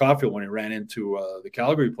Cole Caulfield when he ran into the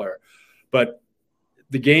Calgary player. But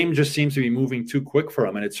the game just seems to be moving too quick for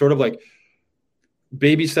him, and it's sort of like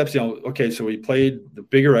baby steps. Okay, so he played the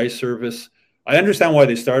bigger ice service. I understand why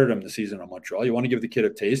they started him the season in Montreal. You want to give the kid a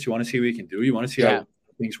taste. You want to see what he can do. You want to see how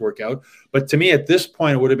things work out. But to me, at this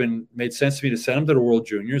point, it would have made sense to me to send him to the World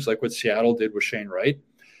Juniors, like what Seattle did with Shane Wright.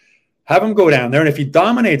 Have him go down there, and if he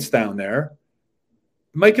dominates down there,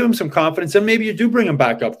 it might give him some confidence, and maybe you do bring him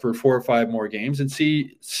back up for 4 or 5 more games and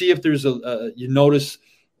see if there's you notice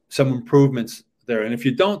some improvements there. And if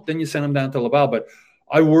you don't, then you send him down to Laval. But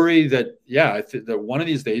I worry that, I think that one of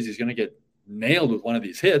these days he's going to get nailed with one of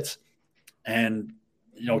these hits. And,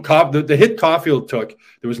 the hit Caulfield took,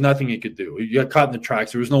 there was nothing he could do. He got caught in the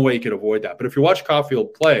tracks. There was no way he could avoid that. But if you watch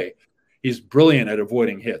Caulfield play, he's brilliant at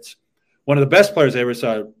avoiding hits. One of the best players I ever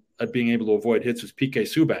saw at being able to avoid hits was PK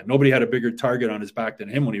Subban. Nobody had a bigger target on his back than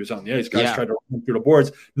him when he was on the ice. Guys tried to run through the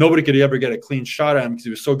boards. Nobody could ever get a clean shot at him because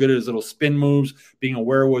he was so good at his little spin moves, being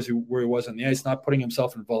aware where he was on the ice, not putting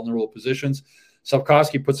himself in vulnerable positions.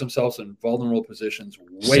 Slafkovsky puts himself in vulnerable positions.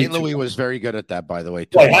 St. Louis was very good at that, by the way.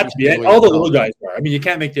 Well, had to be. All the little guys are. I mean, you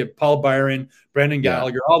can't make the Paul Byron, Brendan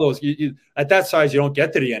Gallagher, all those. You, at that size, you don't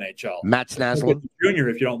get to the NHL. Matt Snaslin Jr.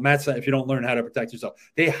 If you don't learn how to protect yourself,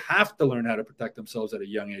 they have to learn how to protect themselves at a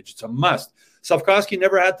young age. It's a must. Slafkovsky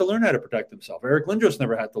never had to learn how to protect himself. Eric Lindros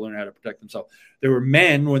never had to learn how to protect himself. They were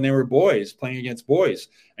men when they were boys playing against boys,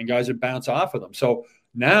 and guys would bounce off of them. So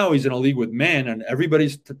now he's in a league with men, and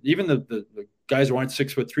everybody's even the guys who aren't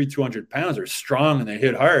 6'3", 200 pounds are strong and they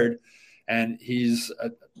hit hard. And he's,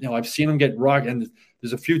 I've seen him get rocked. And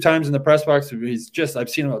there's a few times in the press box where I've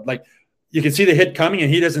seen him like, you can see the hit coming and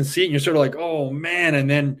he doesn't see it. And you're sort of like, oh man. And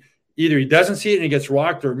then either he doesn't see it and he gets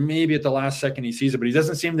rocked, or maybe at the last second he sees it, but he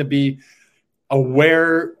doesn't seem to be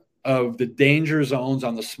aware of the danger zones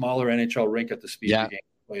on the smaller NHL rink at the speed of the game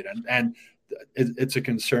played. And it's a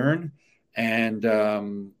concern. And,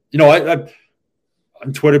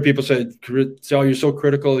 on Twitter, people say, "Oh, you're so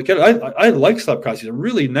critical of the kid." I like Slafkovsky. He's a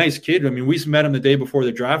really nice kid. I mean, we met him the day before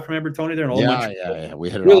the draft. Remember, Tony? There, we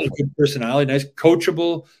hit it really off. Good personality, nice,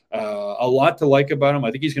 coachable. A lot to like about him. I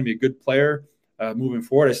think he's going to be a good player moving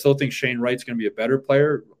forward. I still think Shane Wright's going to be a better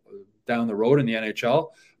player down the road in the NHL.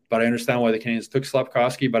 But I understand why the Canadiens took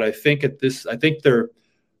Slafkovsky. But I think they're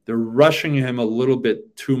rushing him a little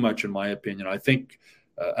bit too much, in my opinion. I think.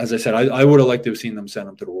 As I said, I would have liked to have seen them send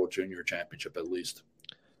him to the World Junior Championship at least.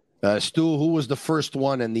 Stu, who was the first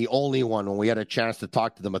one and the only one when we had a chance to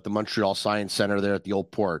talk to them at the Montreal Science Center there at the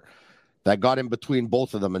Old Port that got in between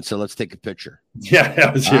both of them and said, let's take a picture? Yeah,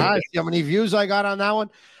 that was see how many views I got on that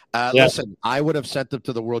one? Listen, I would have sent them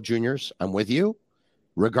to the World Juniors. I'm with you.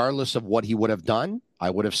 Regardless of what he would have done,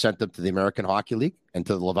 I would have sent them to the American Hockey League and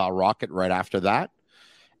to the Laval Rocket right after that.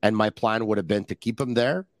 And my plan would have been to keep him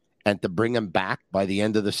there and to bring him back by the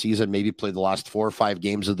end of the season, maybe play the last 4 or 5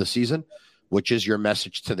 games of the season, which is your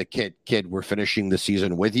message to the kid. Kid, we're finishing the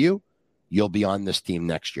season with you. You'll be on this team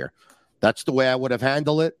next year. That's the way I would have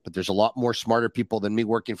handled it, but there's a lot more smarter people than me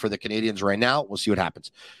working for the Canadiens right now. We'll see what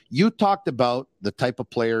happens. You talked about the type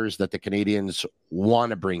of players that the Canadiens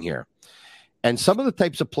want to bring here. And some of the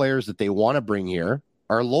types of players that they want to bring here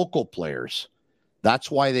are local players.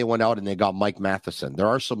 That's why they went out and they got Mike Matheson. There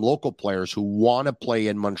are some local players who want to play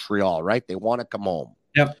in Montreal, right? They want to come home.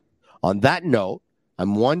 Yep. On that note,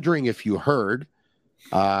 I'm wondering if you heard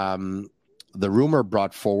the rumor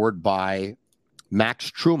brought forward by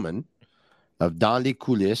Max Truman of Dans les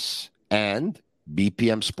Coulisses and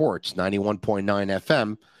BPM Sports 91.9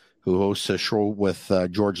 FM, who hosts a show with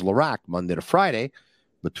George Larac Monday to Friday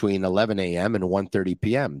between 11 a.m. and 1:30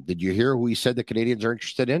 p.m. Did you hear who he said the Canadiens are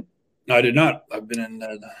interested in? No, I did not. I've been in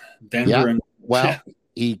Denver.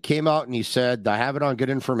 He came out and he said, I have it on good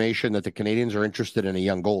information that the Canadiens are interested in a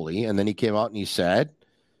young goalie. And then he came out and he said,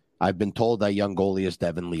 I've been told that young goalie is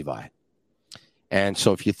Devin Levi. And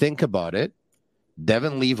so if you think about it,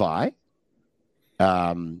 Devin Levi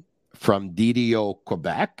from DDO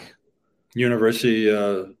Quebec. University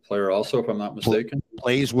player also, if I'm not mistaken.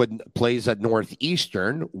 Plays at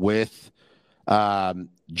Northeastern with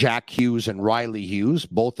Jack Hughes and Riley Hughes,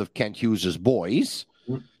 both of Kent Hughes' boys.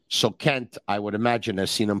 So Kent, I would imagine,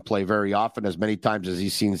 has seen him play very often. As many times as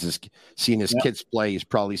he's seen his kids play, he's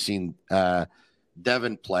probably seen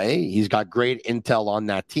Devin play. He's got great intel on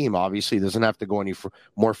that team. Obviously, he doesn't have to go any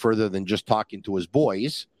more further than just talking to his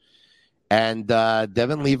boys. And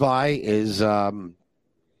Devin Levi is a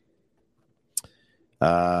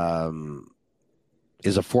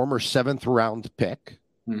former 7th round pick,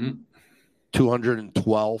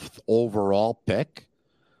 212th overall pick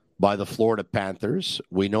by the Florida Panthers.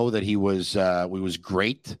 We know that he was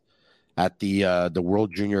great at the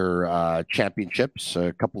World Junior Championships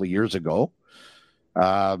a couple of years ago.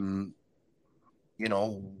 The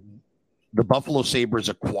Buffalo Sabres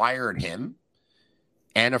acquired him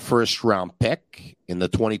and a first-round pick in the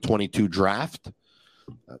 2022 draft.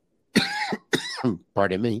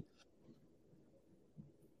 Pardon me.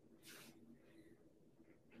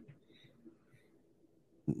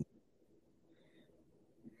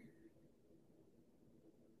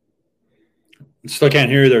 Still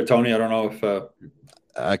can't hear you there, Tony. I don't know if...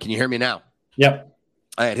 Can you hear me now? Yep.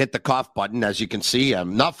 I had hit the cough button, as you can see.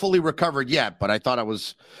 I'm not fully recovered yet, but I thought I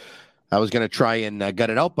was going to try and gut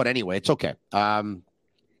it out. But anyway, it's okay.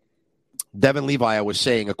 Devin Levi, I was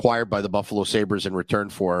saying, acquired by the Buffalo Sabres in return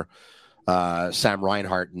for Sam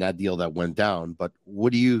Reinhart and that deal that went down. But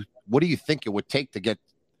what do you think it would take to get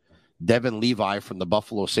Devin Levi from the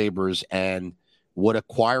Buffalo Sabres, and would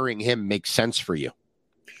acquiring him make sense for you?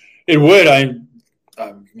 It would.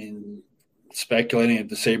 I mean, speculating if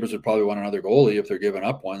the Sabres would probably want another goalie if they're giving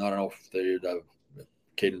up one. I don't know if they'd have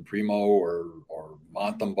Caden Primo or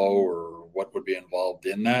Montembeault or what would be involved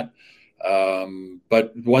in that.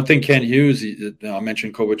 But one thing, Kent Hughes, I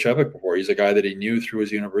mentioned Kovacevic before. He's a guy that he knew through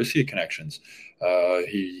his university connections.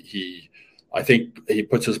 I think he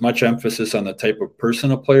puts as much emphasis on the type of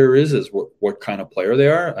person a player is as what kind of player they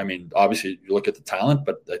are. I mean, obviously you look at the talent,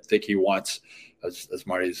 but I think he wants, as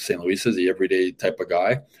Marty St. Louis says, the everyday type of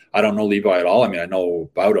guy. I don't know Levi at all. I mean, I know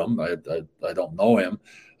about him. I don't know him.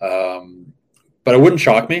 But it wouldn't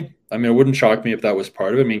shock me. I mean, it wouldn't shock me if that was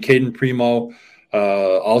part of it. I mean, Caden Primo,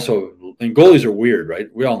 also, and goalies are weird, right?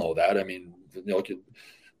 We all know that. I mean,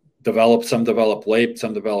 some develop late,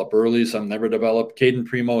 some develop early, some never develop. Caden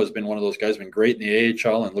Primo has been one of those guys, been great in the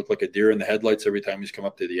AHL and looked like a deer in the headlights every time he's come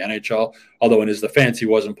up to the NHL. Although in his defense, he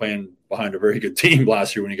wasn't playing behind a very good team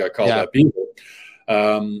last year when he got called up either.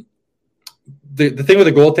 The thing with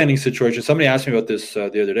the goaltending situation, somebody asked me about this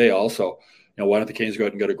the other day also. Why don't the Canes go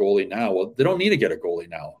out and get a goalie now? Well, they don't need to get a goalie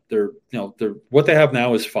now. They're what they have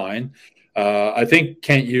now is fine. I think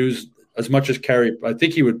Kent Hughes, as much as Carey, I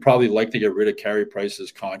think he would probably like to get rid of Carey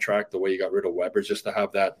Price's contract the way he got rid of Weber's, just to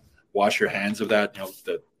have that, wash your hands of that.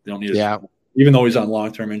 That they don't need it, even though he's on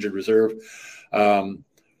long-term injured reserve.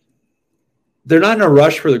 They're not in a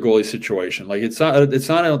rush for the goalie situation. Like it's not at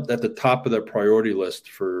the top of their priority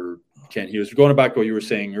list for Kent Hughes. Going back to what you were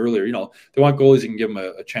saying earlier, they want goalies that can give them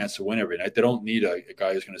a chance to win every night. They don't need a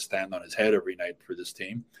guy who's going to stand on his head every night for this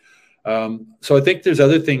team. So I think there's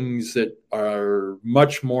other things that are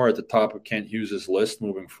much more at the top of Kent Hughes' list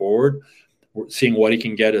moving forward. We're seeing what he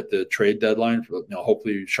can get at the trade deadline.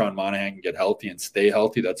 Hopefully Sean Monahan can get healthy and stay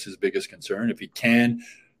healthy. That's his biggest concern. If he can,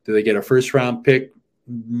 do they get a first-round pick?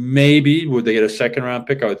 Maybe. Would they get a second-round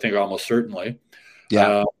pick? I would think almost certainly.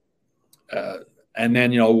 Yeah. And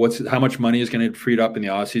then, how much money is going to get freed up in the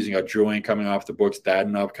offseason? You got Drouin coming off the books,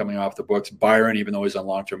 Dadonov coming off the books, Byron, even though he's on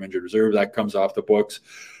long-term injured reserve, that comes off the books.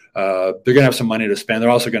 They're going to have some money to spend. They're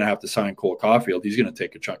also going to have to sign Cole Caulfield. He's going to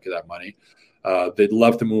take a chunk of that money. They'd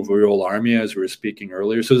love to move Uriel Armia, as we were speaking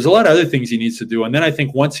earlier. So there's a lot of other things he needs to do. And then I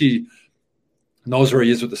think once he knows where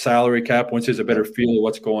he is with the salary cap, once he has a better feel of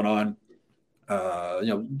what's going on,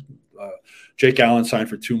 Jake Allen signed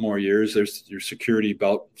for 2 more years. There's your security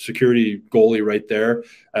goalie right there.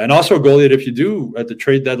 And also a goalie that if you do at the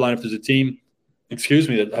trade deadline, if there's a team,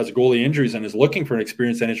 that has goalie injuries and is looking for an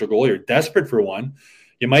experienced NHL goalie or desperate for one,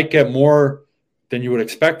 you might get more than you would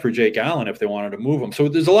expect for Jake Allen if they wanted to move him. So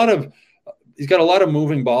he's got a lot of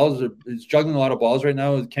moving balls. He's juggling a lot of balls right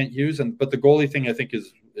now with Kent Hughes. But the goalie thing I think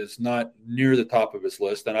is not near the top of his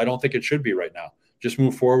list. And I don't think it should be right now. Just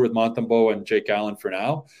move forward with Montembeault and Jake Allen for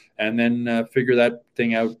now, and then figure that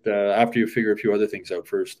thing out after you figure a few other things out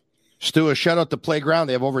first. Stu, a shout out to Playground.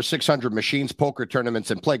 They have over 600 machines, poker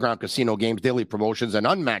tournaments, and Playground casino games, daily promotions, and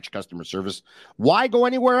unmatched customer service. Why go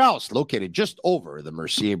anywhere else? Located just over the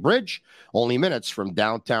Mercier Bridge, only minutes from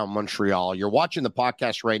downtown Montreal. You're watching the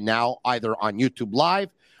podcast right now, either on YouTube Live,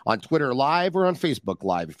 on Twitter Live, or on Facebook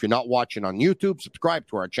Live. If you're not watching on YouTube, subscribe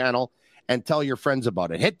to our channel and tell your friends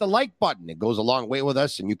about it. Hit the like button. It goes a long way with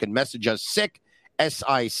us, and you can message us SICK,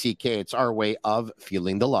 S-I-C-K. It's our way of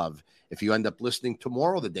feeling the love. If you end up listening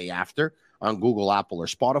tomorrow, the day after, on Google, Apple, or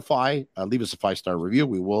Spotify, leave us a 5-star review.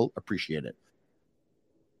 We will appreciate it.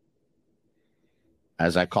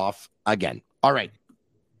 As I cough again. All right.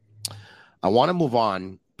 I want to move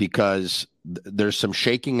on because there's some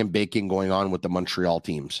shaking and baking going on with the Montreal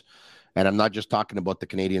teams. And I'm not just talking about the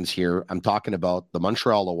Canadians here. I'm talking about the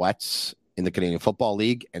Montreal Alouettes in the Canadian Football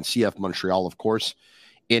League and CF Montreal, of course,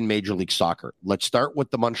 in Major League Soccer. Let's start with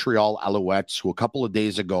the Montreal Alouettes, who a couple of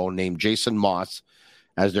days ago named Jason Moss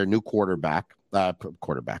as their new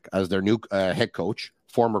as their new head coach,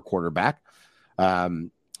 former quarterback.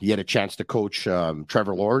 He had a chance to coach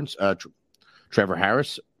Trevor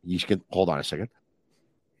Harris. You can hold on a second.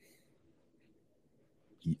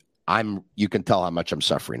 You can tell how much I'm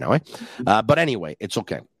suffering now, but anyway, it's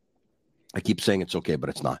okay. I keep saying it's okay, but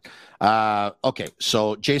it's not. Okay,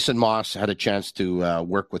 so Jason Moss had a chance to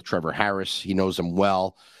work with Trevor Harris. He knows him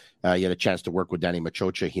well. He had a chance to work with Danny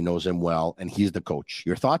Machocha. He knows him well, and he's the coach.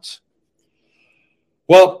 Your thoughts?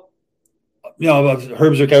 Well,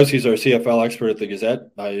 Herb Zurkowski is our CFL expert at the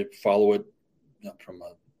Gazette. I follow it from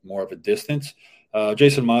more of a distance.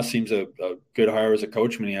 Jason Moss seems a good hire as a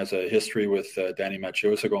coach. I mean, he has a history with Danny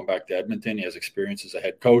Machocha going back to Edmonton. He has experience as a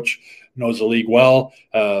head coach, knows the league well.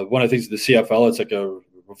 One of the things with the CFL, it's like a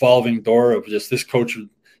revolving door of just this coach.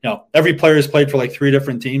 Every player has played for like 3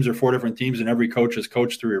 different teams or 4 different teams, and every coach has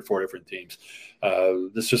coached 3 or 4 different teams.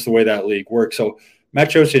 That's just the way that league works. So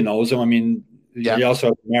Machocha knows him. I mean, he also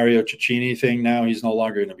has the Mario Cecchini thing now. He's no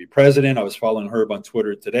longer going to be president. I was following Herb on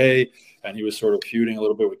Twitter today, and he was sort of feuding a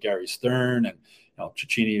little bit with Gary Stern, and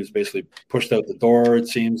Cecchini was basically pushed out the door, it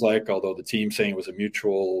seems like, although the team saying it was a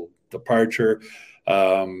mutual departure.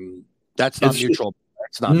 That's not mutual.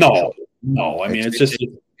 It's not mutual. No. I mean,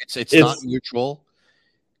 it's not mutual,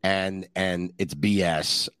 and it's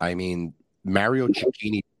BS. I mean, Mario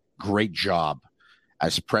Cecchini, great job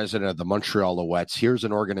as president of the Montreal Alouettes. Here's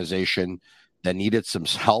an organization that needed some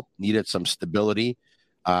help, needed some stability.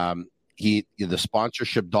 The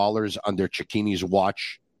sponsorship dollars under Cecchini's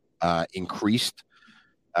watch increased.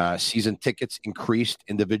 Season tickets increased,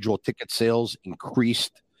 individual ticket sales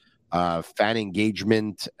increased, fan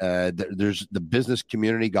engagement. The business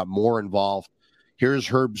community got more involved. Here's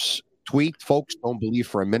Herb's tweet. Folks, don't believe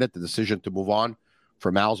for a minute the decision to move on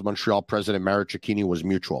from Al's Montreal president Mario Cecchini was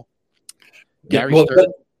mutual. Gary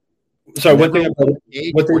Stern. One thing about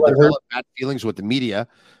bad feelings with the media,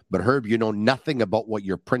 but Herb, you know nothing about what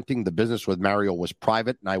you're printing. The business with Mario was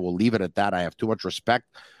private, and I will leave it at that. I have too much respect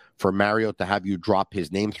for Mario to have you drop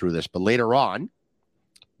his name through this. But later on,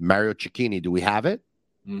 Mario Cecchini, do we have it?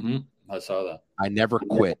 Mm-hmm. I saw that. I never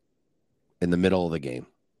quit in the middle of the game.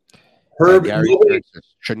 Herb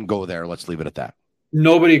shouldn't go there. Let's leave it at that.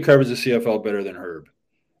 Nobody covers the CFL better than Herb.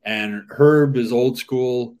 And Herb is old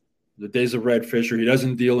school, the days of Red Fisher. He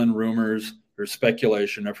doesn't deal in rumors or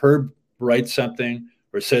speculation. If Herb writes something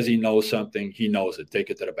or says he knows something, he knows it.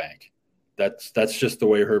 Take it to the bank. That's just the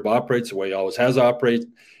way Herb operates, the way he always has operated.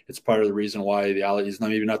 It's part of the reason why he's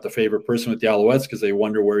maybe not the favorite person with the Alouettes, because they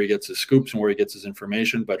wonder where he gets his scoops and where he gets his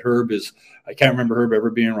information. But I can't remember Herb ever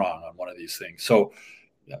being wrong on one of these things. So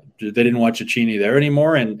they didn't want Cecchini there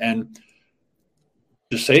anymore. And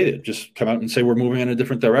just say it. Just come out and say we're moving in a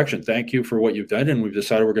different direction. Thank you for what you've done, and we've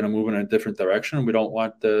decided we're going to move in a different direction. And we don't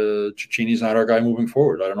want Cecchini's not our guy moving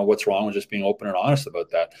forward. I don't know what's wrong with just being open and honest about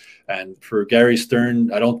that. And for Gary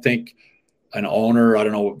Stern, I don't think an owner, I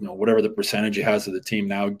don't know, whatever the percentage he has of the team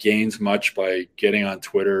now, gains much by getting on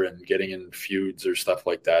Twitter and getting in feuds or stuff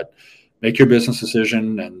like that. Make your business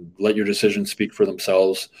decision and let your decisions speak for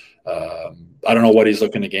themselves. I don't know what he's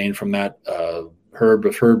looking to gain from that.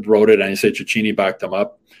 If Herb wrote it and he said Cecchini backed him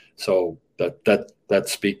up, so that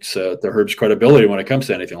speaks to Herb's credibility when it comes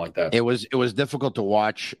to anything like that. It was difficult to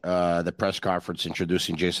watch the press conference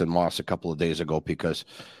introducing Jason Moss a couple of days ago because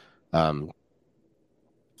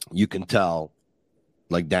you can tell,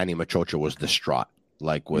 like, Danny Machocha was distraught,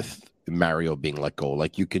 like with Mario being let go.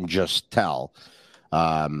 Like, you can just tell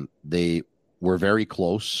they were very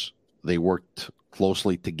close. They worked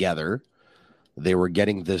closely together. They were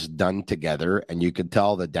getting this done together, and you can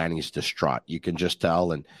tell that Danny's distraught. You can just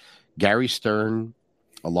tell. And Gary Stern,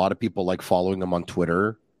 a lot of people like following him on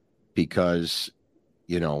Twitter because,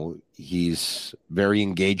 he's very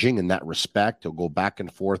engaging in that respect. He'll go back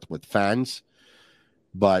and forth with fans.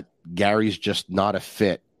 But Gary's just not a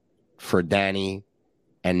fit for Danny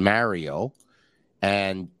and Mario.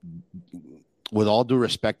 And with all due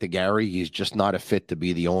respect to Gary, he's just not a fit to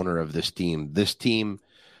be the owner of this team. This team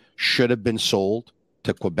should have been sold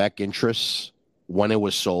to Quebec interests when it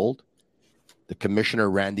was sold. The commissioner,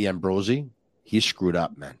 Randy Ambrosi, he screwed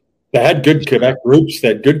up, man. They had good Quebec groups. They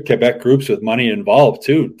had good Quebec groups with money involved,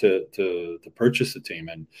 too, to purchase the team.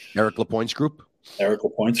 And Eric Lapointe's group? Eric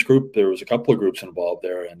Lapointe's group. There was a couple of groups involved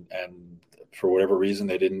there, and for whatever reason,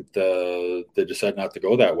 they didn't. They decided not to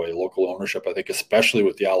go that way. Local ownership, I think, especially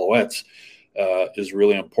with the Alouettes, is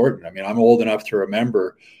really important. I mean, I'm old enough to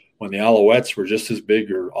remember when the Alouettes were just as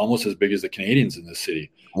big or almost as big as the Canadians in this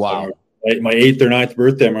city. Wow. My 8th or 9th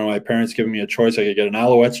birthday, I remember my parents giving me a choice. I could get an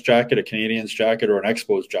Alouettes jacket, a Canadians jacket, or an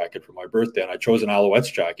Expos jacket for my birthday. And I chose an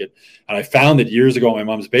Alouettes jacket. And I found it years ago in my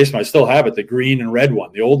mom's basement. I still have it, the green and red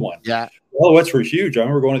one, the old one. Yeah. The Alouettes were huge. I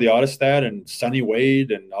remember going to the Autostat and Sonny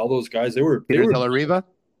Wade and all those guys. Peter De La Riva?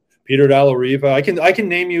 Peter De La Riva. I can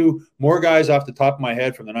name you more guys off the top of my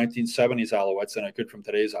head from the 1970s Alouettes than I could from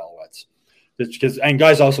today's Alouettes. And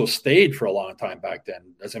guys also stayed for a long time back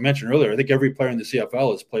then. As I mentioned earlier, I think every player in the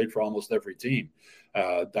CFL has played for almost every team.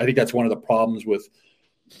 I think that's one of the problems with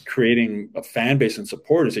creating a fan base and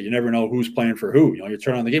support is that you never know who's playing for who. You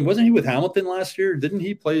turn on the game. Wasn't he with Hamilton last year? Didn't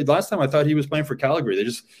he play last time? I thought he was playing for Calgary.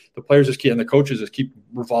 The players just keep and the coaches just keep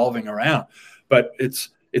revolving around. But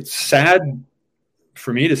it's sad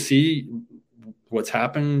for me to see what's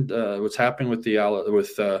happening with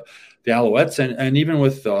the Alouettes and even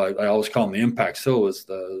with I always call them the Impact still was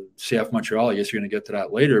the CF Montreal. I guess you're going to get to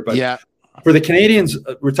that later. But yeah, for the Canadians,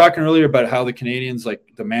 we're talking earlier about how the Canadians, like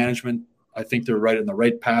the management, I think they're right in the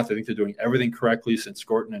right path. I think they're doing everything correctly since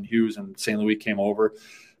Gorton and Hughes and St. Louis came over.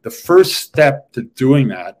 The first step to doing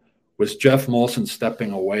that was Jeff Molson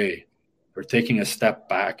stepping away or taking a step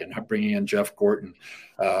back and bringing in Jeff Gorton.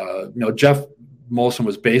 Jeff Molson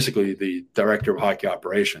was basically the director of hockey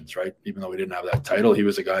operations, right? Even though he didn't have that title, he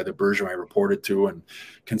was a guy that Bergevin reported to and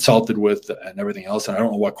consulted with and everything else. And I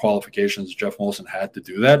don't know what qualifications Jeff Molson had to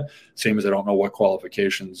do that. Same as I don't know what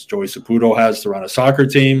qualifications Joey Saputo has to run a soccer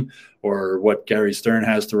team or what Gary Stern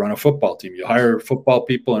has to run a football team. You hire football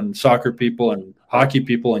people and soccer people and hockey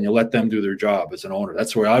people and you let them do their job as an owner.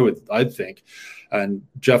 That's where I'd think. And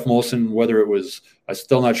Jeff Molson, whether it was, I'm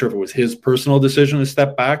still not sure if it was his personal decision to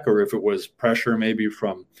step back or if it was pressure maybe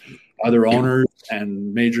from other owners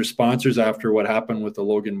and major sponsors after what happened with the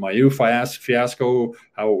Logan Mailloux fiasco,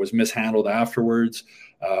 how it was mishandled afterwards.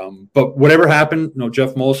 But whatever happened,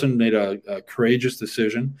 Jeff Molson made a courageous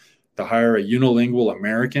decision to hire a unilingual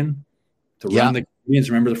American to run the Canadians.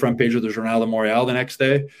 Remember the front page of the Journal de Montréal the next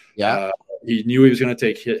day? Yeah. He knew he was going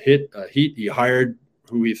to take heat. He hired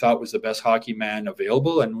who he thought was the best hockey man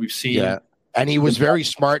available. And we've seen. Yeah. And he was very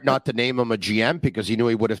smart not to name him a GM because he knew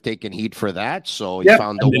he would have taken heat for that. So he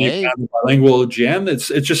found a way. He found a bilingual GM. It's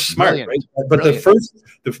just smart, right? But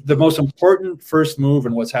the most important first move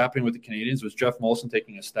in what's happening with the Canadians was Jeff Molson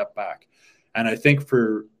taking a step back. And I think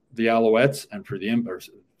for the Alouettes and for the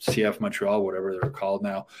CF Montreal, whatever they're called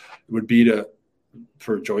now, it would be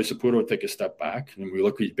for Joey Saputo to take a step back. And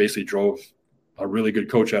he basically drove a really good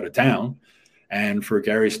coach out of town. And for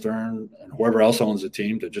Gary Stern and whoever else owns the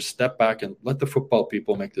team to just step back and let the football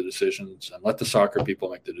people make the decisions and let the soccer people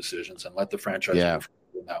make the decisions and let the franchise move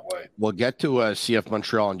in that way. We'll get to CF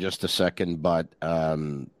Montreal in just a second, but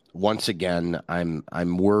once again,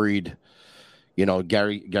 I'm worried.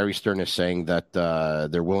 Gary Stern is saying that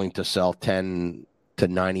they're willing to sell 10 to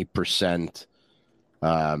 90%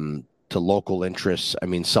 to local interests. I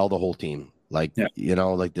mean, sell the whole team. Like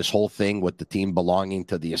this whole thing with the team belonging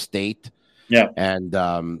to the estate. Yeah. And,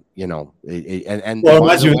 by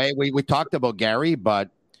the way, we talked about Gary, but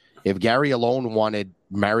if Gary alone wanted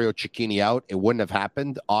Mario Cecchini out, it wouldn't have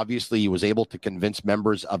happened. Obviously, he was able to convince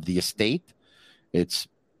members of the estate. It's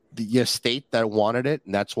the estate that wanted it,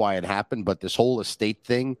 and that's why it happened. But this whole estate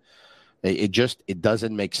thing, it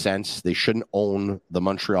doesn't make sense. They shouldn't own the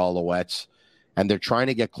Montreal Alouettes, and they're trying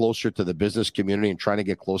to get closer to the business community and trying to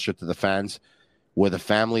get closer to the fans with a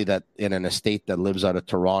family that in an estate that lives out of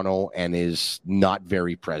Toronto and is not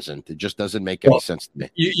very present. It just doesn't make any sense to me.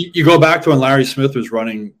 You go back to when Larry Smith was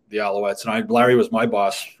running the Alouettes, and Larry was my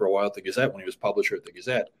boss for a while at the Gazette when he was publisher at the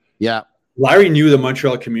Gazette. Yeah. Larry knew the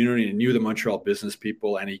Montreal community and knew the Montreal business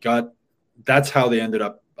people, and that's how they ended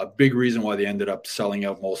up. A big reason why they ended up selling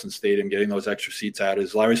out Molson Stadium, getting those extra seats out,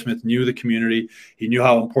 is Larry Smith knew the community. He knew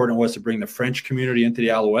how important it was to bring the French community into the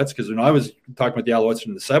Alouettes, because when I was talking about the Alouettes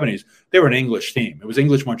in the 70s, they were an English team. It was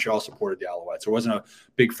English Montreal supported the Alouettes. There wasn't a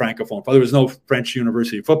big Francophone. There was no French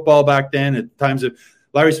university football back then. At times,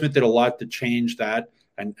 Larry Smith did a lot to change that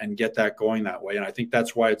and get that going that way. And I think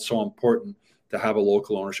that's why it's so important to have a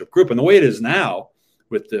local ownership group. And the way it is now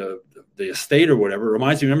with the estate or whatever, it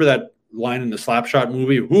reminds me, remember that line in the Slapshot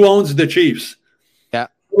movie, who owns the Chiefs? Yeah.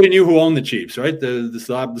 Nobody knew who owned the Chiefs, right? The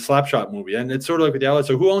Slapshot movie. And it's sort of like with the Alouettes.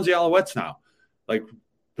 So who owns the Alouettes now? Like,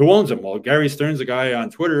 who owns them? Well, Gary Stern's a guy on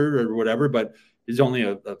Twitter or whatever, but he's only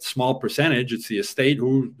a small percentage. It's the estate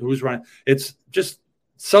who's running. It's just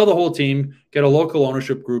sell the whole team, get a local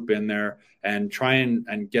ownership group in there, and try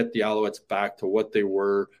and get the Alouettes back to what they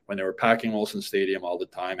were when they were packing Molson Stadium all the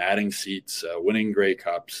time, adding seats, winning Grey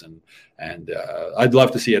Cups. And I'd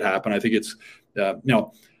love to see it happen. I think it's,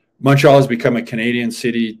 Montreal has become a Canadian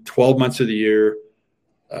city 12 months of the year,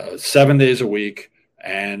 7 days a week,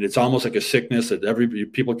 and it's almost like a sickness that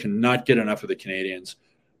people cannot get enough of the Canadians.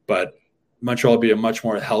 But Montreal would be a much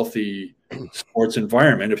more healthy sports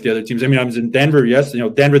environment if the other teams. I mean, I was in Denver. Yes,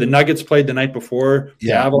 Denver. The Nuggets played the night before.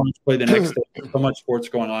 The Avalanche played the next day. There's so much sports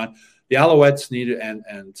going on. The Alouettes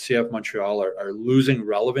and CF Montreal are losing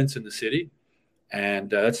relevance in the city, and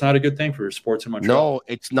that's not a good thing for sports in Montreal. No,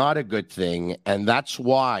 it's not a good thing, and that's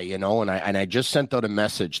why and I just sent out a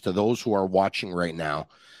message to those who are watching right now,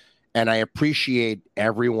 and I appreciate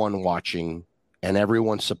everyone watching and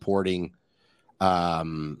everyone supporting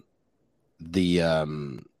the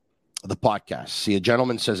podcast. See, a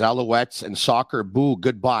gentleman says Alouettes and soccer, boo,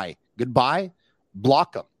 goodbye.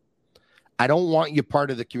 Block them. I don't want you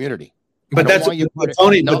part of the community. But that's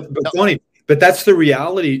Tony. But that's the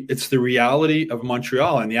reality. It's the reality of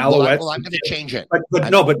Montreal and the Alouettes. Well, I'm going to change it. But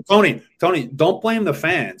Tony, don't blame the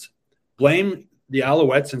fans. Blame the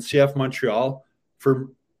Alouettes and CF Montreal for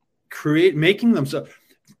making them so.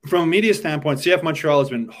 From a media standpoint, CF Montreal has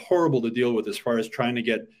been horrible to deal with as far as trying to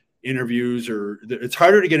get interviews, or it's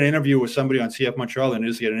harder to get an interview with somebody on CF Montreal than it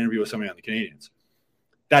is to get an interview with somebody on the Canadians.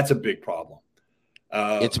 That's a big problem.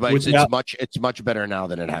 It's much better now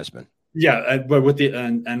than it has been. Yeah, but with the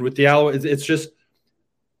Alouettes, it's just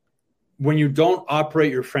when you don't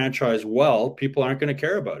operate your franchise well, people aren't going to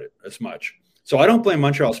care about it as much. So I don't blame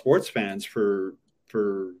Montreal sports fans for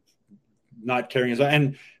not caring as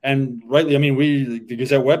well. And rightly, I mean, the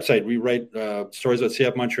Gazette website, we write stories about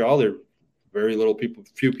CF Montreal. There are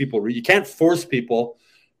few people read. You can't force people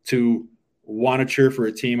to want to cheer for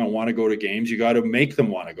a team and want to go to games. You got to make them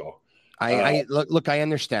want to go. I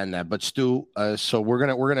understand that, but Stu, so we're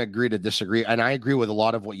gonna agree to disagree, and I agree with a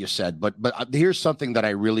lot of what you said. But here's something that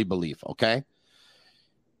I really believe. Okay,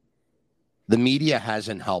 the media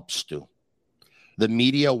hasn't helped, Stu. The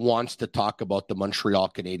media wants to talk about the Montreal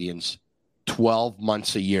Canadiens 12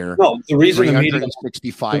 months a year. No, the reason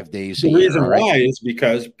 365 days. The reason why is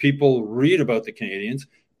because people read about the Canadiens,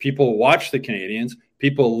 people watch the Canadiens,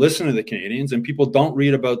 people listen to the Canadiens, and people don't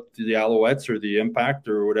read about the Alouettes or the Impact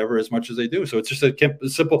or whatever as much as they do. So it's just a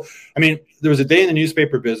simple. I mean, there was a day in the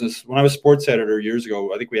newspaper business when I was sports editor years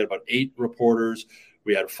ago. I think we had about 8 reporters.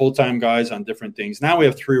 We had full-time guys on different things. Now we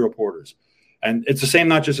have 3 reporters, and it's the same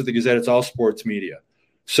not just at the Gazette. It's all sports media.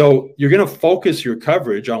 So you're going to focus your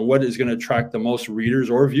coverage on what is going to attract the most readers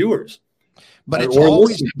or viewers. But it's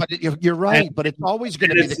always, you're right. But it's always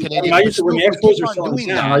going to be the Canadians. When the Expos are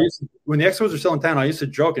still in town, I used to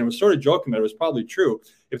joke, and it was sort of joking, but it was probably true.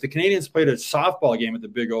 If the Canadians played a softball game at the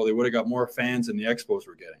Big O, they would have got more fans than the Expos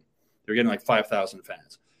were getting. They're getting like 5,000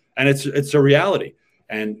 fans, and it's a reality,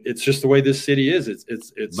 and it's just the way this city is.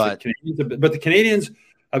 The Canadians, but the Canadians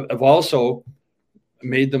have also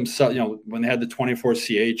made them, when they had the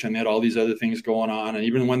 24CH and they had all these other things going on, and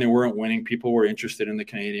even when they weren't winning, people were interested in the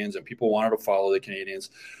Canadians and people wanted to follow the Canadians.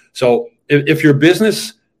 So if your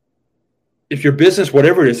business,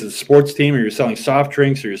 whatever it is, it's a sports team, or you're selling soft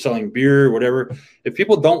drinks, or you're selling beer, or whatever, if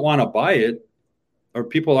people don't want to buy it, or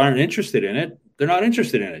people aren't interested in it, they're not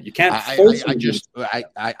interested in it. You can't force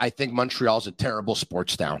I think Montreal's a terrible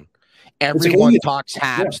sports town. Everyone talks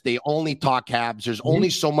Habs. Yeah. They only talk Habs. There's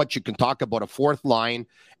only so much you can talk about a fourth line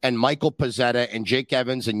and Michael Pezzetta and Jake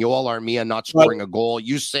Evans and Yoel Armia not scoring a goal.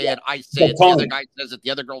 You say it, I say it, the other guy says it,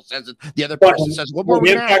 the other girl says it, the other person says, what more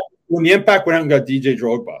when the Impact went out and got DJ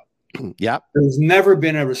Drogba, there's never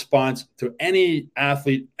been a response to any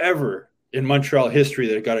athlete ever in Montreal history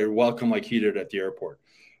that got a welcome like he did at the airport.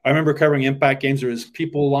 I remember covering Impact games. There was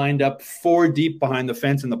people lined up 4 deep behind the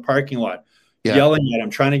fence in the parking lot. Yelling at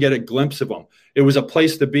him, trying to get a glimpse of him. It was a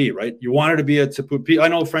place to be, right? You wanted to be I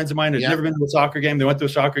know friends of mine that never been to a soccer game. They went to a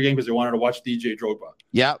soccer game because they wanted to watch DJ Drogba.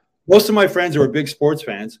 Yeah. Most of my friends who are big sports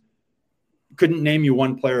fans couldn't name you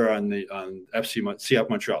one player on CF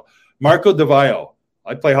Montreal. Marco Di Vaio.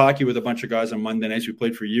 I play hockey with a bunch of guys on Monday nights. We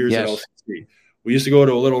played for years at LCC. We used to go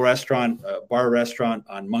to a little bar restaurant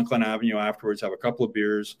on Monkland Avenue afterwards, have a couple of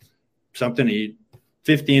beers, something to eat.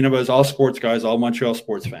 15 of us, all sports guys, all Montreal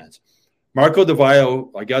sports fans. Marco Di Vaio,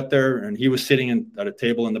 I got there, and he was sitting at a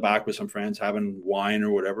table in the back with some friends having wine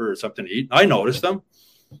or whatever, or something to eat. I noticed him.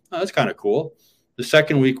 Oh, that's kind of cool. The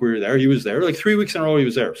second week we were there, he was there. Like 3 weeks in a row, he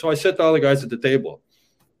was there. So I said to all the guys at the table,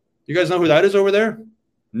 you guys know who that is over there?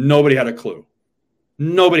 Nobody had a clue.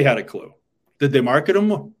 Nobody had a clue. Did they market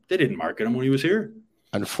him? They didn't market him when he was here.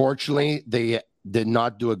 Unfortunately, they did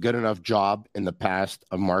not do a good enough job in the past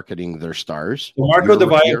of marketing their stars. Well, Marco Di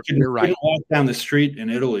Vaio couldn't walk down the street in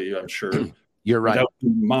Italy, I'm sure. You're right. Without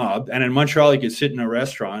being mobbed. And in Montreal, he could sit in a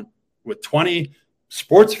restaurant with 20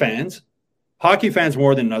 sports fans hockey fans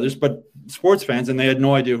more than others, but sports fans, and they had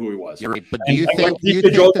no idea who he was. Right, but when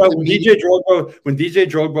DJ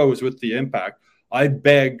Drogba was with the Impact, I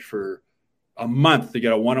begged for a month to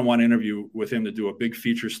get a one-on-one interview with him to do a big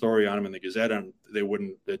feature story on him in the Gazette, and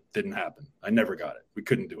it didn't happen. I never got it. We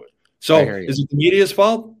couldn't do it. So is it the media's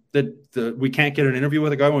fault that we can't get an interview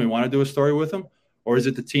with a guy when we want to do a story with him? Or is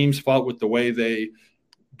it the team's fault with the way they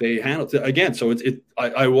handle it? Again, so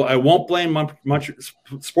I won't blame much.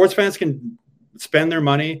 Sports fans can spend their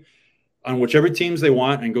money on whichever teams they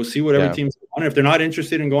want and go see whatever teams they want. If they're not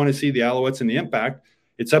interested in going to see the Alouettes and the Impact,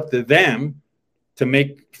 it's up to them to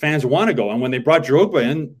make fans want to go. And when they brought Drogba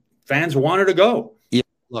in, fans wanted to go. Yeah,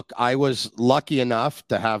 look, I was lucky enough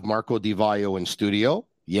to have Marco Di Vaio in studio.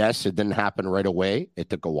 Yes, it didn't happen right away. It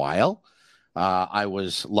took a while. I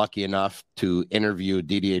was lucky enough to interview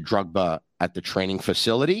Didier Drogba at the training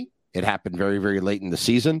facility. It happened very, very late in the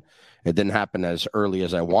season. It didn't happen as early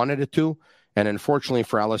as I wanted it to. And unfortunately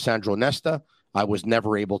for Alessandro Nesta, I was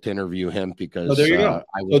never able to interview him because there you go.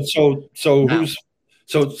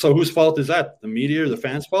 Whose fault is that? The media or the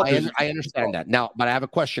fans' fault? I understand that. Now, but I have a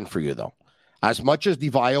question for you, though. As much as Di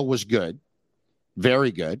Vaio was good,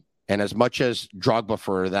 very good, and as much as Drogba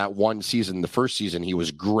for that one season, the first season, he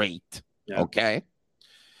was great. Yeah. Okay.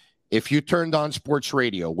 If you turned on sports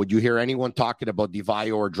radio, would you hear anyone talking about Di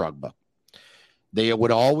Vaio or Drogba? They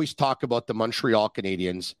would always talk about the Montreal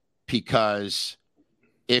Canadiens because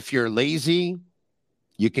if you're lazy,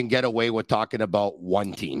 you can get away with talking about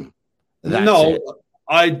one team. That's it.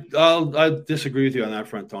 I disagree with you on that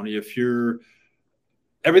front, Tony. If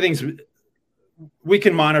we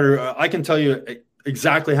can monitor. I can tell you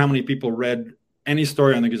exactly how many people read any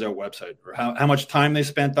story on the Gazette website, or how much time they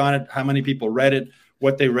spent on it, how many people read it,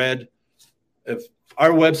 what they read. If our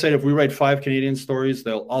website, if we write 5 Canadian stories,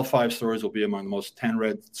 all 5 stories will be among the most 10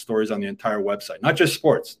 read stories on the entire website, not just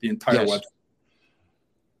sports, the entire website.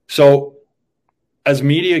 So as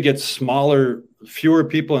media gets smaller, fewer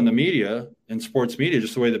people in the media, in sports media,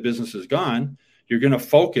 just the way the business has gone, you're going to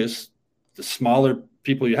focus the smaller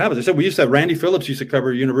people you have. As I said, we used to have Randy Phillips used to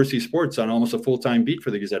cover university sports on almost a full-time beat for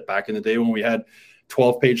the Gazette back in the day when we had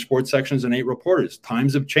 12-page sports sections and 8 reporters.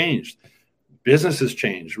 Times have changed. Business has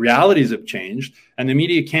changed. Realities have changed. And the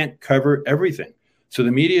media can't cover everything. So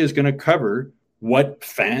the media is going to cover what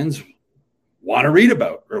fans want to read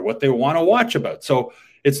about or what they want to watch about. So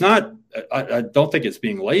it's not, I don't think it's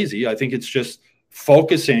being lazy. I think it's just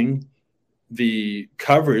focusing the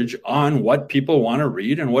coverage on what people want to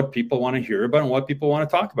read and what people want to hear about and what people want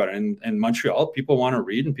to talk about. And in Montreal, people want to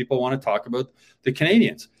read and people want to talk about the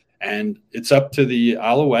Canadiens. And it's up to the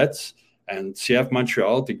Alouettes and CF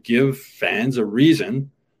Montreal to give fans a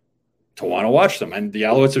reason to want to watch them. And the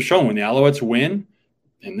Alouettes have shown when the Alouettes win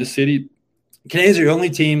in this city, Canadiens are the only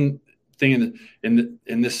team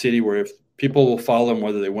in this city where if people will follow them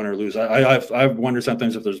whether they win or lose. I wonder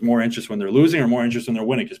sometimes if there's more interest when they're losing or more interest when they're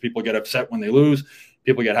winning, because people get upset when they lose,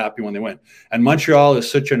 people get happy when they win. And Montreal is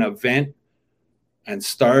such an event and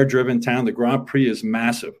star-driven town. The Grand Prix is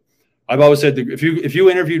massive. I've always said that if you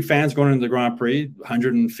interviewed fans going into the Grand Prix,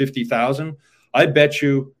 150,000, I bet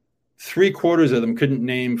you 3/4 of them couldn't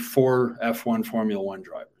name 4 F1 Formula One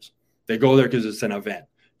drivers. They go there because it's an event.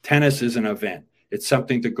 Tennis is an event. It's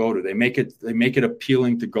something to go to. They make it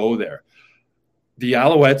appealing to go there. The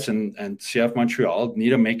Alouettes and CF Montreal need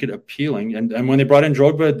to make it appealing. And when they brought in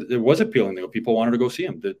Drogba, it was appealing. People wanted to go see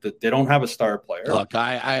him. They don't have a star player. Look,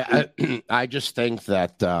 I just think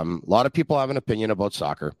that a lot of people have an opinion about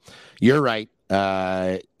soccer. You're right.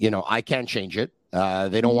 I can't change it.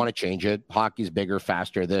 They don't want to change it. Hockey's bigger,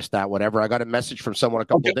 faster, this, that, whatever. I got a message from someone a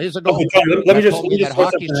couple of days ago. Let me just that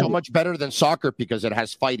hockey's so much better than soccer because it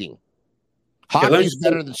has fighting. Hockey is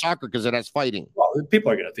better than soccer because it has fighting. Well, people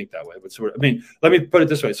are going to think that way. But let me put it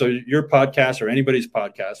this way. So your podcast or anybody's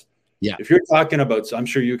podcast, if you're talking about, I'm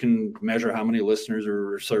sure you can measure how many listeners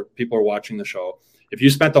or people are watching the show. If you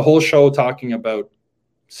spent the whole show talking about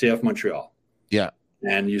CF Montreal,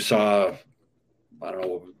 and you saw, I don't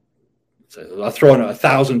know, I'll throw in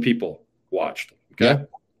 1,000 people watched, okay?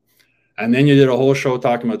 And then you did a whole show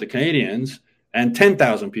talking about the Canadiens, and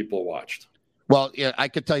 10,000 people watched. Well, yeah, I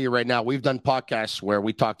could tell you right now, we've done podcasts where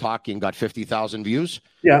we talked hockey and got 50,000 views,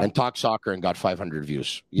 and talk soccer and got 500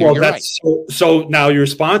 views. You're right. So now your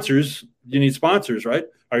sponsors, you need sponsors, right?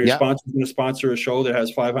 Are your sponsors going to sponsor a show that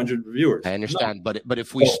has 500 viewers? I understand, but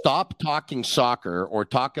if we stop talking soccer or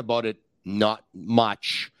talk about it not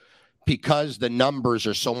much because the numbers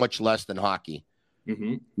are so much less than hockey,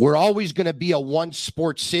 we're always going to be a one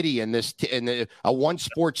sports city in this, a one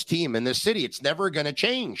sports team in this city. It's never going to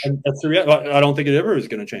change. And that's the reality. I don't think it ever is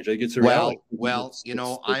going to change. I think it's a reality.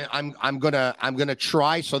 I'm gonna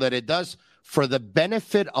try so that it does. for the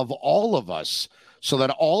benefit of all of us, so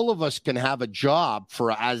that all of us can have a job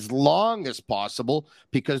for as long as possible,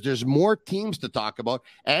 because there's more teams to talk about,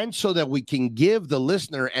 and so that we can give the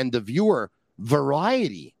listener and the viewer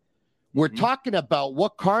variety. We're talking about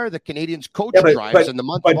what car the Canadians coach drives in the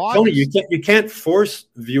month of August. Tony, you can't force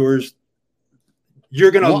viewers.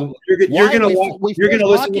 You're gonna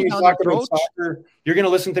listen to me talk about soccer. You're gonna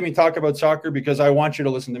listen to me talk about soccer because I want you to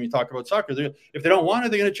listen to me talk about soccer. If they don't want it,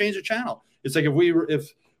 they're gonna change the channel. It's like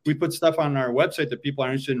if we put stuff on our website that people are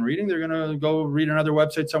interested in reading, they're gonna go read another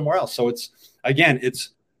website somewhere else. So it's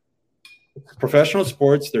professional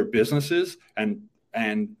sports, they're businesses, and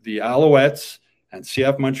the Alouettes and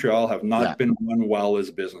CF Montreal have not been run well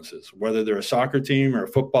as businesses. Whether they're a soccer team or a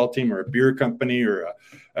football team or a beer company or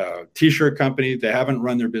a T-shirt company, they haven't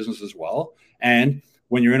run their businesses well. And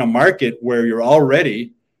when you're in a market where you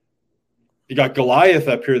got Goliath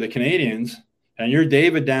up here, the Canadians, and you're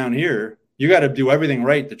David down here, you got to do everything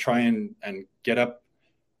right to try and get up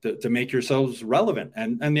to make yourselves relevant.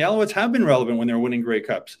 And the Alouettes have been relevant when they're winning Grey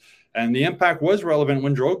Cups. And the impact was relevant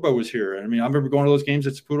when Drogba was here. I mean, I remember going to those games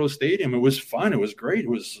at Saputo Stadium. It was fun. It was great.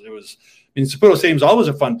 Saputo Stadium's always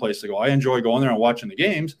a fun place to go. I enjoy going there and watching the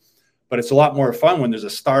games, but it's a lot more fun when there's a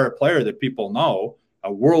star player that people know,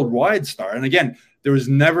 a worldwide star. And again, there has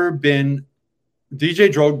never been DJ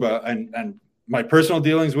Drogba, and my personal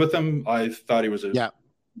dealings with him, I thought he was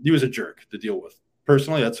a jerk to deal with.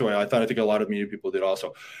 Personally, that's the way I thought. I think a lot of media people did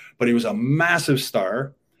also. But he was a massive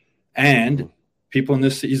star, and people in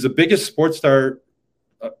this, he's the biggest sports star.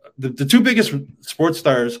 The two biggest sports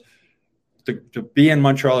stars to be in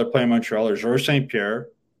Montreal or play in Montreal are Georges St-Pierre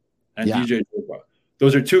and DJ Drogba.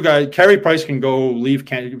 Those are two guys. Carey Price can go leave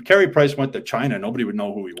Canada. Carey Price went to China. Nobody would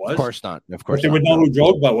know who he was. Of course not. Of course but they would know who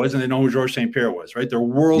Drogba was, and they know who Georges St-Pierre was, right? They're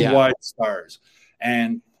worldwide stars.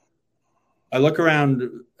 And I look around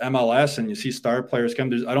MLS and you see star players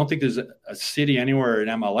come. I don't think there's a city anywhere in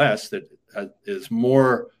MLS that is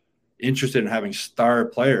more interested in having star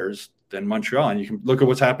players than Montreal. And you can look at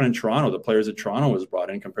what's happened in Toronto, the players that Toronto has brought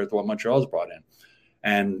in compared to what Montreal has brought in.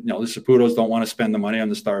 And, the Saputos don't want to spend the money on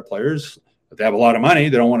the star players. If they have a lot of money,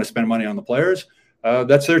 they don't want to spend money on the players.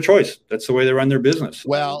 That's their choice. That's the way they run their business.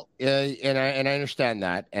 Well, and I understand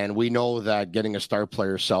that. And we know that getting a star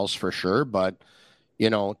player sells for sure. But,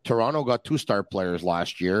 Toronto got 2 star players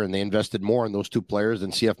last year, and they invested more in those 2 players than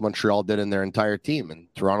CF Montreal did in their entire team. And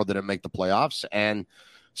Toronto didn't make the playoffs. And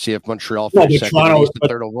CF Montreal finished second,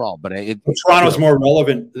 third overall. But Toronto's more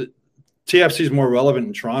relevant. TFC is more relevant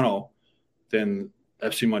in Toronto than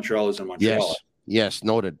FC Montreal is in Montreal. Yes,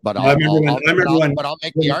 noted. But I'll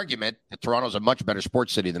make the argument that Toronto's a much better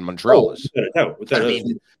sports city than Montreal is.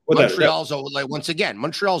 Montreal's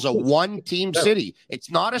Montreal's a one-team city. It's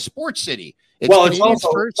not a sports city. It's also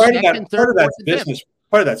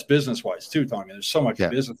part of that's business-wise too, Tommy. There's so much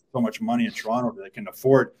business, so much money in Toronto that they can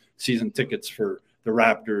afford season tickets for the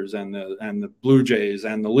Raptors and the Blue Jays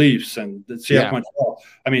and the Leafs and the CF Montreal.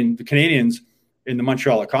 I mean, the Canadians in the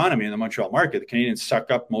Montreal economy, in the Montreal market, the Canadians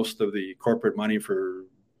suck up most of the corporate money for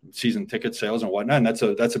season ticket sales and whatnot, and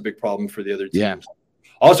that's a big problem for the other teams.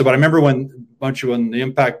 Also, but I remember when the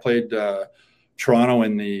Impact played Toronto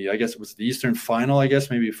in I guess it was the Eastern Final,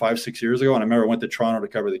 maybe 5-6 years ago, and I remember I went to Toronto to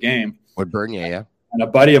cover the game. With Bernier, and a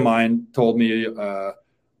buddy of mine told me there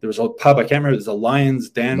was a pub, I can't remember, it was the Lions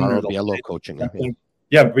Den. Biello coaching.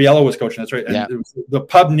 Biello was coaching, that's right. And it was the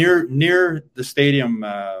pub near the stadium,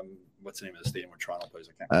 what's the name of the stadium where Toronto plays?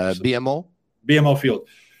 I can't remember. BMO Field.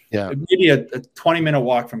 Yeah. Maybe a 20-minute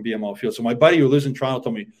walk from BMO Field. So my buddy who lives in Toronto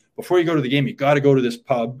told me, before you go to the game, you got to go to this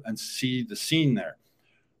pub and see the scene there.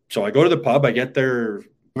 So I go to the pub. I get there.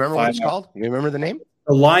 Remember what it's called? You remember the name?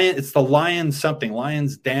 It's the Lions something.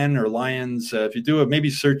 Lions Den or Lions. If you do it, maybe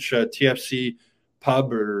search TFC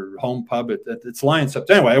pub or home pub. It's Lions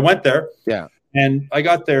something. Anyway, I went there. Yeah. And I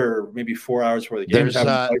got there maybe 4 hours before the game.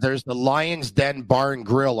 There's the Lions Den Bar and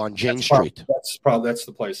Grill on James Street. That's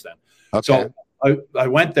the place then. Okay. So I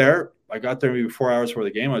went there. I got there maybe 4 hours before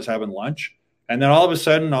the game. I was having lunch. And then all of a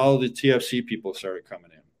sudden, all the TFC people started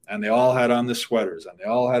coming in. And they all had on the sweaters. And they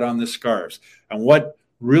all had on the scarves. And what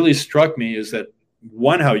really struck me is that,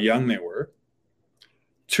 1, how young they were.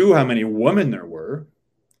 2, how many women there were.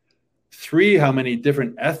 3, how many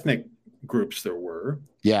different ethnic groups there were.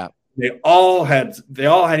 Yeah. They all had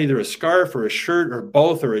either a scarf or a shirt or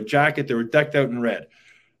both or a jacket. They were decked out in red.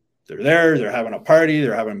 They're there. They're having a party.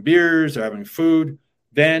 They're having beers. They're having food.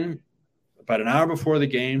 Then, about an hour before the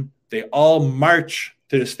game, they all march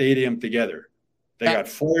to the stadium together. They got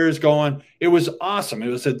flares going. It was awesome.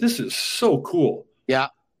 This is so cool. Yeah.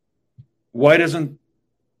 Why doesn't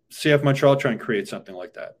CF Montreal try and create something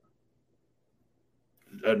like that?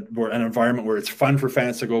 an environment where it's fun for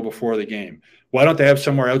fans to go before the game. Why don't they have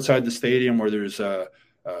somewhere outside the stadium where there's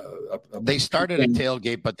they started a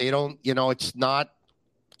tailgate, but they don't. It's not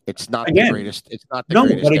again, the greatest. It's not the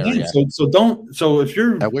greatest but again, area. So if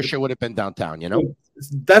you're, I wish it would have been downtown.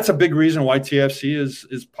 That's a big reason why TFC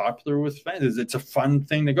is popular with fans. It's a fun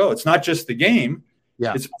thing to go. It's not just the game.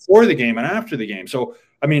 Yeah, it's before the game and after the game. So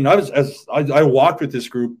I mean, I walked with this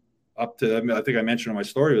group up to. I think I mentioned in my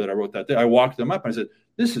story that I wrote that day. I walked them up and I said,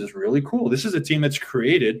 "This is really cool. This is a team that's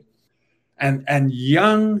created and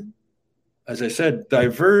young, as I said,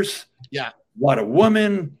 diverse. Yeah, a lot of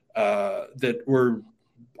women that were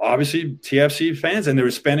obviously TFC fans, and they were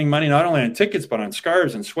spending money not only on tickets but on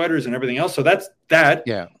scarves and sweaters and everything else. So that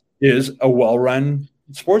is a well-run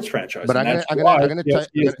sports franchise. But and I'm going to tell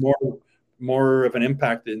you, more of an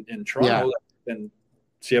impact in Toronto than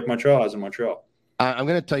CF Montreal has in Montreal. I'm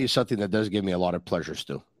going to tell you something that does give me a lot of pleasure,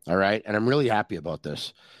 Stu. All right, and I'm really happy about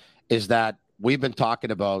this. Is that we've been talking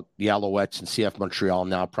about the Alouettes and CF Montreal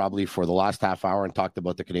now probably for the last half hour, and talked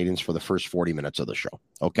about the Canadians for the first 40 minutes of the show.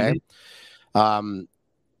 Okay. Mm-hmm.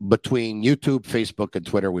 Between YouTube, Facebook, and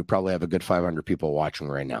Twitter, we probably have a good 500 people watching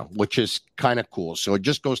right now, which is kind of cool. So it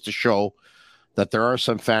just goes to show that there are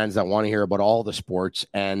some fans that want to hear about all the sports.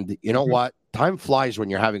 And you know what? Time flies when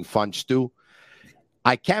you're having fun, Stu.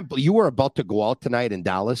 I can't believe you were about to go out tonight in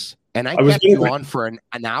Dallas, and I kept you on for an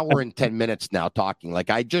hour and 10 minutes now talking. Like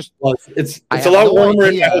it's a lot warmer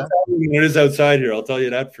than it is outside here. I'll tell you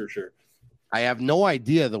that for sure. I have no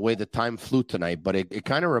idea the way the time flew tonight, but it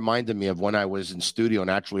kind of reminded me of when I was in studio and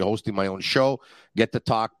actually hosting my own show, get to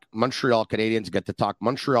talk Montreal Canadiens, get to talk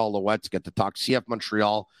Montreal Alouettes, get to talk CF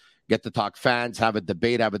Montreal, get to talk fans, have a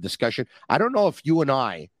debate, have a discussion. I don't know if you and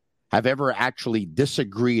I have ever actually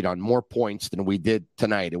disagreed on more points than we did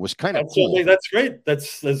tonight. It was kind of cool. That's great.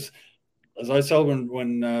 That's as I said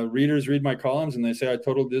when readers read my columns and they say I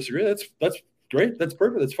totally disagree. That's great. That's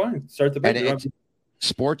perfect. That's fine. Start the debate.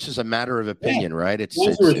 Sports is a matter of opinion, right? It's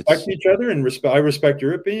respect each other and I respect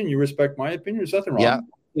your opinion. You respect my opinion. There's nothing wrong. Yeah,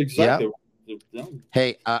 exactly. Yeah.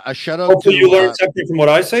 Hey, a shout out. Hopefully you learn something from what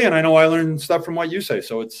I say, and I know I learned stuff from what you say.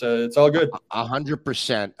 So it's all good.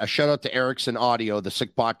 100%. A shout out to Ericsson Audio, the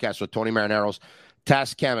Sick Podcast with Tony Marinaro's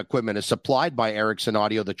Tascam equipment is supplied by Ericsson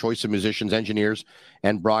Audio, the choice of musicians, engineers,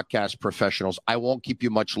 and broadcast professionals. I won't keep you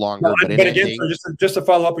much longer. But again, just to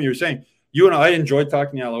follow up on what you were saying, you and I enjoyed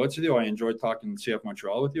talking the Alouettes with you. I enjoyed talking CF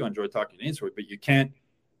Montreal with you. I enjoyed talking Canadians with you, but you can't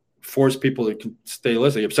force people to stay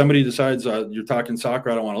listening. If somebody decides you're talking soccer,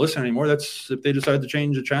 I don't want to listen anymore. That's if they decide to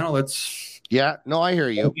change the channel. I hear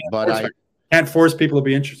you, but I can't force people to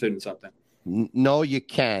be interested in something. No, you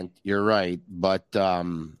can't. You're right, but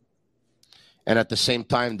and at the same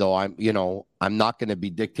time, though, I'm not going to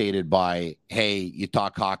be dictated by, hey, you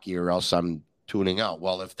talk hockey or else I'm tuning out.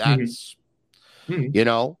 Well, if that's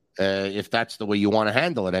if that's the way you want to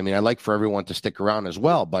handle it, I mean, I like for everyone to stick around as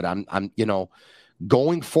well, but I'm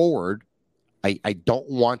going forward, I don't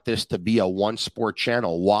want this to be a one sport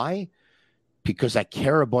channel. Why? Because I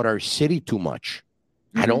care about our city too much.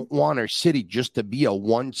 I don't want our city just to be a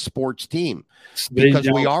one sports team because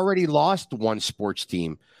we already lost one sports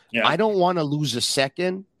team. Yeah. I don't want to lose a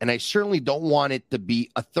second, and I certainly don't want it to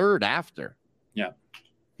be a third after. Yeah.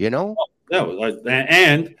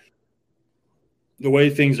 And the way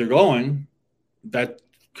things are going, that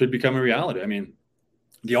could become a reality. I mean,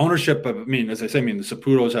 the ownership of, as I say, the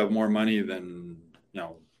Saputos have more money than,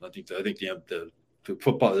 I think the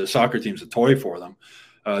football, the soccer team's a toy for them.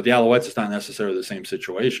 The Alouettes is not necessarily the same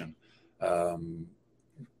situation.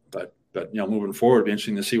 But moving forward, it'll be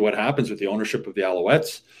interesting to see what happens with the ownership of the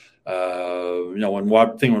Alouettes. When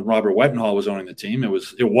Robert Wettenhall was owning the team, it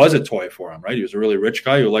was a toy for him, right? He was a really rich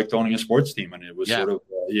guy who liked owning a sports team, and it was sort of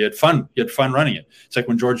he had fun. He had fun running it. It's like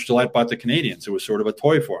when George Gillette bought the Canadians; it was sort of a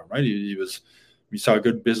toy for him, right? He saw a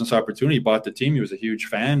good business opportunity, bought the team. He was a huge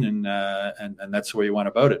fan, and that's the way he went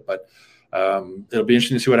about it. But it'll be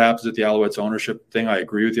interesting to see what happens with the Alouettes ownership thing. I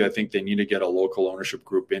agree with you. I think they need to get a local ownership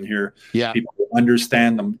group in here. Yeah. People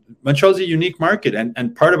understand them. Montreal's a unique market,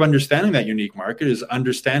 and part of understanding that unique market is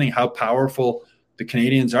understanding how powerful the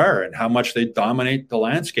Canadians are and how much they dominate the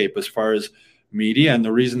landscape as far as media. And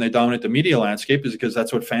the reason they dominate the media landscape is because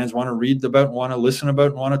that's what fans want to read about, want to listen about,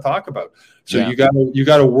 and want to talk about. So you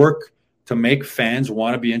got to work to make fans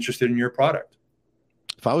want to be interested in your product.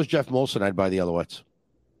 If I was Jeff Molson, I'd buy the Alouettes.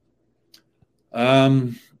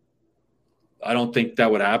 I don't think that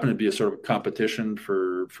would happen. It'd be a sort of competition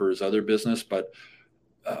for his other business, but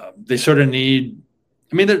they sort of need.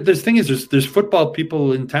 The thing is, there's football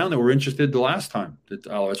people in town that were interested the last time that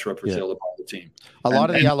Alouettes were up for sale to buy the team. A lot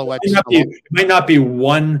of the Alouettes. It might not be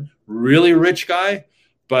one really rich guy,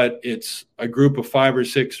 but it's a group of 5 or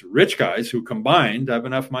 6 rich guys who combined have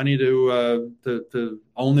enough money to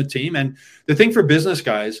own the team. And the thing for business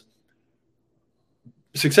guys,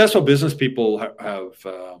 successful business people have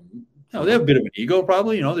they have a bit of an ego,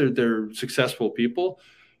 probably. They're successful people.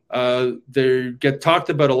 They get talked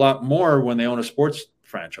about a lot more when they own a sports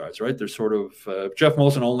franchise, right? They're sort of if Jeff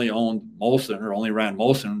Molson only owned Molson or only ran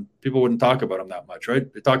Molson, people wouldn't talk about him that much, right?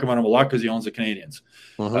 They talk about him a lot because he owns the Canadiens.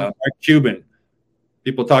 Mark Cuban,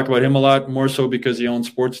 people talk about him a lot more so because he owns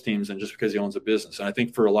sports teams than just because he owns a business. And I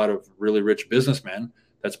think for a lot of really rich businessmen,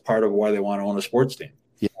 that's part of why they want to own a sports team.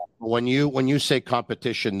 Yeah. When you say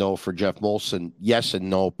competition, though, for Jeff Molson, yes and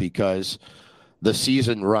no, because the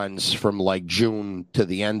season runs from like June to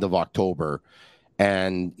the end of October.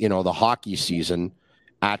 And, the hockey season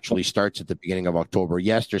actually starts at the beginning of October.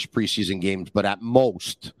 Yes, there's preseason games, but at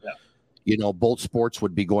most, both sports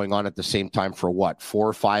would be going on at the same time for what, 4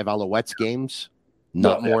 or 5 Alouettes games?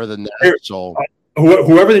 Not more than that. So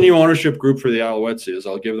whoever the new ownership group for the Alouettes is,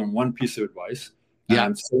 I'll give them one piece of advice. Yeah.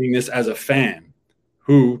 I'm saying this as a fan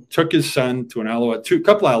who took his son to a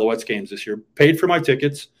couple Alouettes games this year, paid for my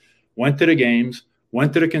tickets, went to the games,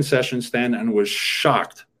 went to the concession stand, and was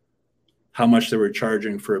shocked how much they were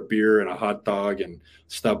charging for a beer and a hot dog and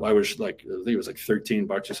stuff. I was like, I think it was like $13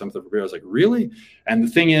 or something for beer. I was like, really? And the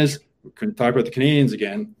thing is, we couldn't talk about the Canadiens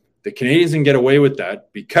again. The Canadiens can get away with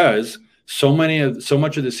that because so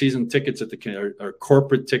much of the season tickets are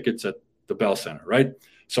corporate tickets at the Bell Center, right?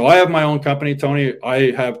 So I have my own company, Tony.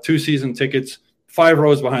 I have 2 season tickets, 5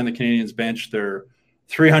 rows behind the Canadiens bench. They're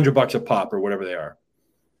 $300 a pop or whatever they are.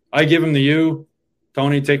 I give them to you,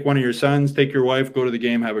 Tony. Take one of your sons, take your wife, go to the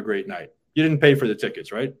game, have a great night. You didn't pay for the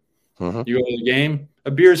tickets, right? You go to the game.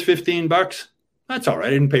 A beer is $15. That's all right. I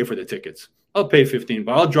didn't pay for the tickets. I'll pay $15.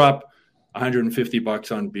 I'll drop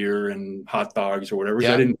 $150 on beer and hot dogs or whatever.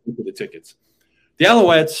 Yeah. I didn't pay for the tickets. The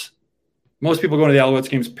Alouettes, most people going to the Alouettes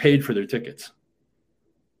games paid for their tickets.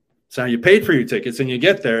 So you paid for your tickets and you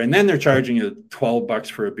get there, and then they're charging you $12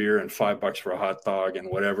 for a beer and $5 for a hot dog and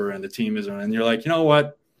whatever. And the team is, and you're like, you know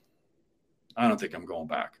what? I don't think I'm going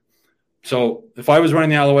back. So if I was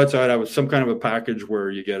running the Alouettes, I'd have some kind of a package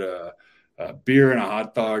where you get a beer and a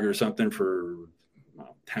hot dog or something for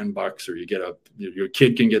 $10, or you get your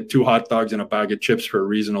kid can get 2 hot dogs and a bag of chips for a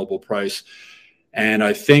reasonable price. And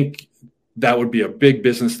I think that would be a big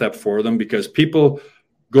business step for them because people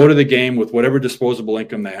go to the game with whatever disposable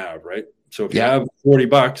income they have, right? So if you have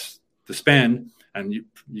 $40 to spend and you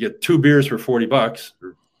get 2 beers for $40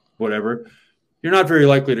 or whatever, you're not very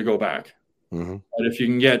likely to go back. But if you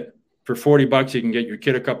can get for $40, you can get your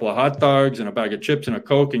kid a couple of hot dogs and a bag of chips and a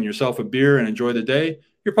Coke and yourself a beer and enjoy the day,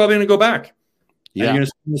 you're probably going to go back. Yeah. And you're going to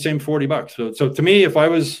spend the same $40. So to me, if I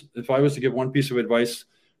was to give one piece of advice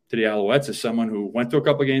to the Alouettes as someone who went to a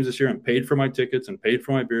couple of games this year and paid for my tickets and paid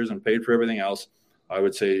for my beers and paid for everything else, I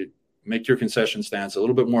would say make your concession stands a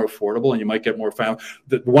little bit more affordable and you might get more family.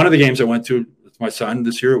 One of the games I went to with my son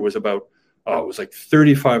this year, it was like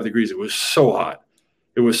 35 degrees. It was so hot.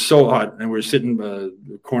 And we were sitting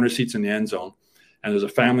corner seats in the end zone, and there's a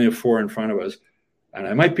family of 4 in front of us. And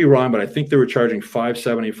I might be wrong, but I think they were charging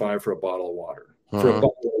 $5.75 for a bottle of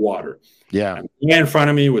water. Yeah. And the man in front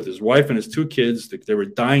of me with his wife and his 2 kids, they were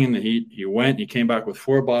dying in the heat. He came back with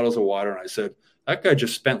 4 bottles of water. And I said, that guy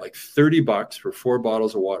just spent like $30 for 4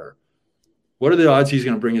 bottles of water. What are the odds he's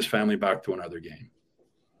going to bring his family back to another game?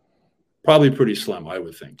 Probably pretty slim, I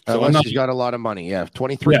would think. So unless he's got a lot of money. Yeah.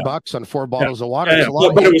 $23 on 4 bottles of water. Yeah.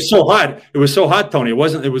 But it was so hot. It was so hot, Tony. It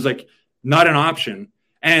was like not an option.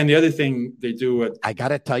 And the other thing they do I got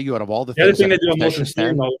to tell you, out of all the other thing they do at Motion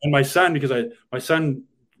Stadium, and my son, because I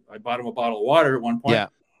bought him a bottle of water at one point. Yeah.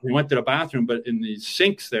 We went to the bathroom, but in the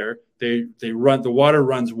sinks there, the water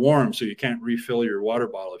runs warm, so you can't refill your water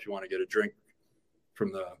bottle if you want to get a drink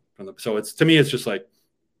from the. So it's, to me, it's just like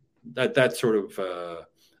that sort of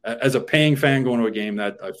as a paying fan going to a game,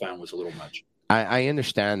 that I found was a little much. I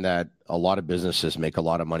understand that a lot of businesses make a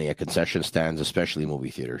lot of money at concession stands, especially movie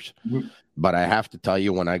theaters. But I have to tell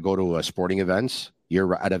you, when I go to sporting events,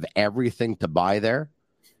 out of everything to buy there,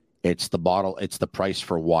 it's the price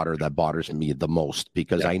for water that bothers me the most,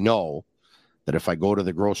 because I know that if I go to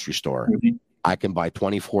the grocery store, I can buy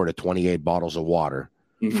 24 to 28 bottles of water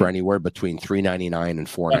for anywhere between $3.99 and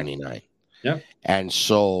 $4.99. Yeah. And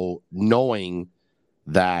so knowing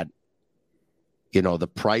that, the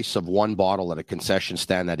price of 1 bottle at a concession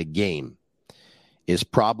stand at a game is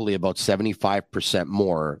probably about 75%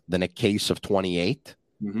 more than a case of 28.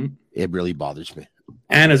 It really bothers me.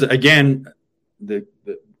 And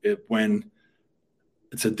when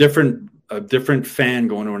it's a different fan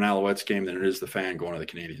going to an Alouettes game than it is the fan going to the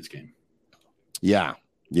Canadiens game. Yeah.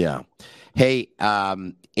 Yeah. Hey,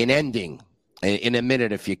 in ending, in a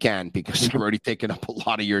minute if you can, because I'm already taking up a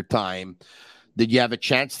lot of your time. Did you have a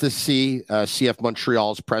chance to see CF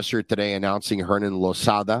Montreal's presser today announcing Hernan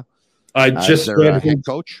Losada as their head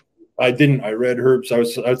coach? I didn't. I read Herb's. I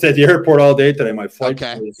was at the airport all day today. My flight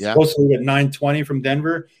was supposed to leave at 9:20 from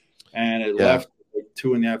Denver, and it left at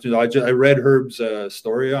 2 in the afternoon. I read Herb's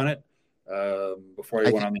story on it before I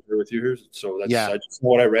went on the air with you here. So I just know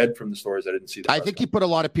what I read from the stories. I didn't see that. I think he put a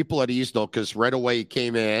lot of people at ease, though, because right away he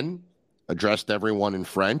came in, addressed everyone in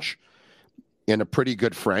French, in a pretty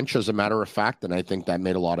good French, as a matter of fact. And I think that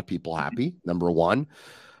made a lot of people happy, number one,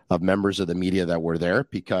 of members of the media that were there,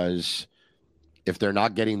 because if they're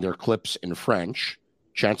not getting their clips in French,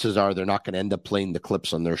 chances are they're not going to end up playing the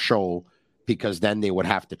clips on their show, because then they would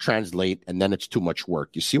have to translate, and then it's too much work.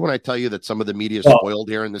 You see when I tell you that some of the media is spoiled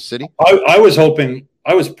here in the city? I was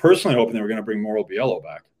personally hoping they were going to bring Mauro Biello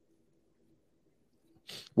back.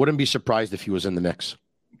 Wouldn't be surprised if he was in the mix.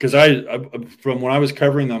 Because from when I was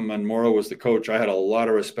covering them and Mauro was the coach, I had a lot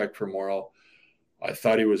of respect for Mauro. I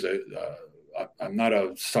thought he was I'm not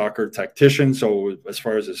a soccer tactician, so as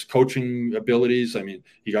far as his coaching abilities, I mean,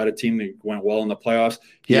 he got a team that went well in the playoffs.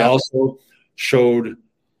 He also showed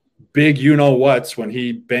big you-know-whats when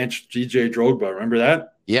he benched DJ Drogba. Remember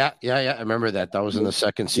that? Yeah. I remember that. That was in the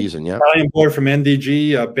second season, Italian boy from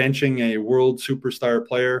NDG benching a world superstar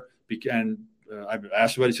player. And I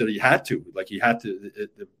asked about it. He said he had to.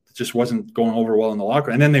 It just wasn't going over well in the locker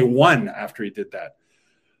room. And then they won after he did that.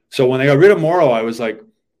 So when they got rid of Mauro, I was like,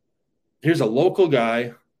 here's a local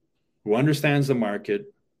guy who understands the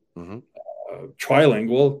market,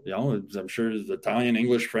 trilingual, I'm sure is Italian,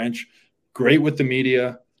 English, French, great with the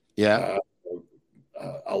media. Yeah.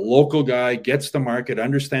 A local guy, gets the market,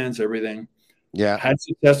 understands everything. Yeah. Had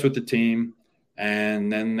success with the team,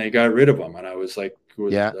 and then they got rid of him. And I was like,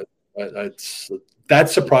 that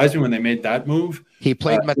surprised me when they made that move. He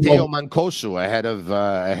played Matteo Mancosu ahead of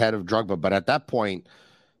Drogba, but at that point,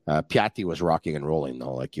 Piatti was rocking and rolling,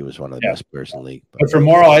 though. Like, he was one of the best players in the league. But for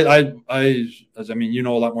Mauro, I mean, you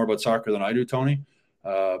know a lot more about soccer than I do, Tony.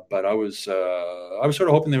 But I was sort of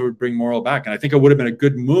hoping they would bring Mauro back, and I think it would have been a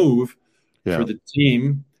good move for the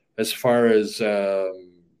team as far as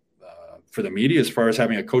for the media, as far as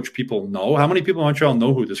having a coach people know. How many people in Montreal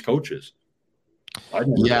know who this coach is?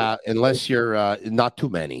 Unless you're not too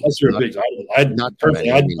many. Unless you're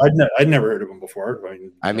I'd never heard of him before.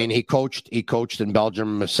 I mean, he coached in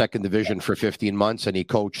Belgium, second division, for 15 months, and he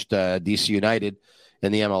coached DC United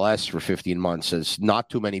in the MLS for 15 months. As not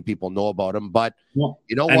too many people know about him, but you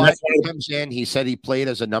know what? He comes in. He said he played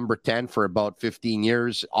as a number 10 for about 15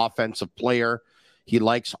 years, offensive player. He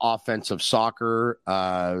likes offensive soccer.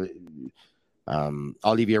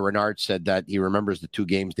 Olivier Renard said that he remembers the 2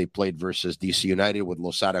 games they played versus DC United with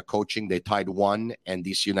Losada coaching. They tied one, and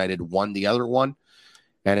DC United won the other one.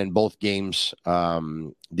 And in both games,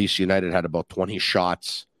 DC United had about 20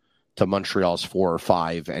 shots to Montreal's 4 or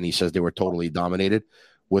 5, and he says they were totally dominated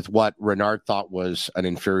with what Renard thought was an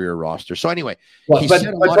inferior roster. So anyway, he said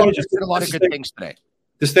a lot of good things today.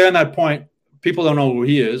 To stay on that point, people don't know who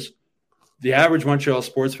he is. The average Montreal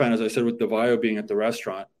sports fan, as I said, with DeVio being at the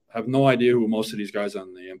restaurant, have no idea who most of these guys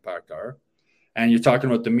on the Impact are. And you're talking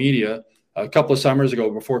about the media. A couple of summers ago,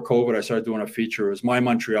 before COVID, I started doing a feature. It was My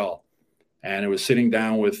Montreal. And it was sitting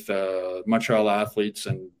down with Montreal athletes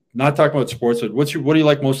and not talking about sports, but what do you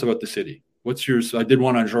like most about the city? I did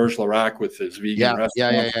one on Georges Larac with his vegan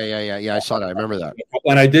restaurant. Yeah. I saw that. I remember that.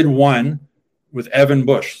 And I did one with Evan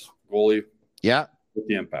Bush, goalie. Yeah. With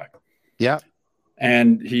the Impact. Yeah.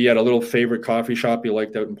 And he had a little favorite coffee shop he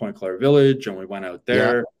liked out in Point Claire Village, and we went out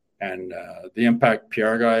there. Yeah. And the Impact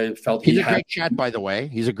PR guy felt he's a great chat, by the way.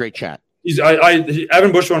 He's a great chat.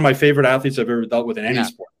 Evan Bush is one of my favorite athletes I've ever dealt with in any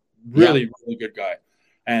sport. Really good guy.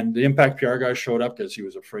 And the Impact PR guy showed up because he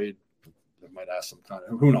was afraid they might ask him.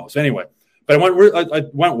 Who knows? Anyway, but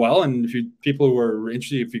it went well. And if people who are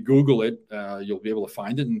interested, if you Google it, you'll be able to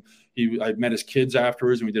find it. And I met his kids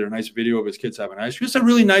afterwards, and we did a nice video of his kids having ice. Just a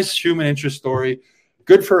really nice human interest story.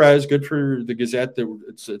 Good for us, good for the Gazette.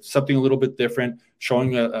 It's something a little bit different,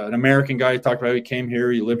 showing an American guy. He talked about how he came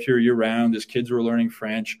here, he lived here year round. His kids were learning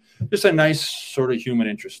French. Just a nice sort of human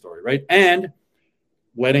interest story, right? And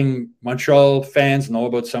letting Montreal fans know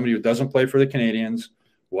about somebody who doesn't play for the Canadiens,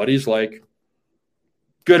 what he's like.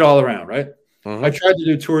 Good all around, right? I tried to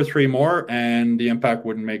do 2 or 3 more, and the Impact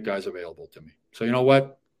wouldn't make guys available to me. So you know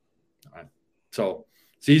what? All right. So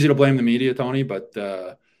it's easy to blame the media, Tony, but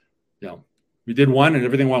we did one and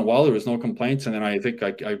everything went well. There was no complaints. And then I think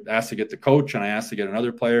I asked to get the coach, and I asked to get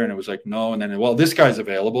another player, and it was like, no. And then, this guy's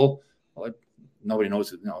available. Well, nobody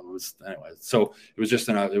knows it. No, it was anyway. So it was just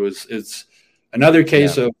Another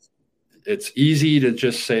case of it's easy to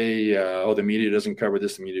just say, the media doesn't cover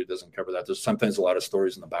this, the media doesn't cover that. There's sometimes a lot of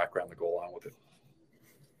stories in the background that go along with it.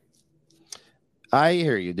 I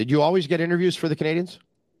hear you. Did you always get interviews for the Canadians?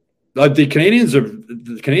 The Canadians,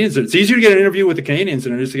 it's easier to get an interview with the Canadians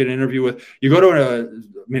than it is to get an interview with, you go to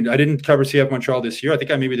I didn't cover CF Montreal this year. I think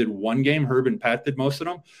I maybe did one game. Herb and Pat did most of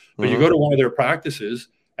them. But you go to one of their practices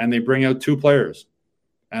and they bring out two players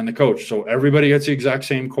and the coach. So everybody gets the exact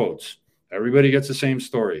same quotes. Everybody gets the same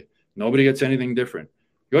story. Nobody gets anything different.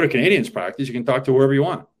 You go to Canadians practice, you can talk to whoever you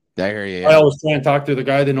want. I hear you. I always try and talk to the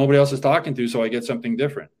guy that nobody else is talking to, so I get something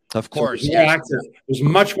different. Of course. So there's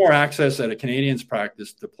much more access at a Canadians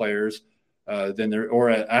practice to players than there, or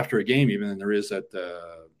after a game even, than there is at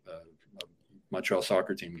Montreal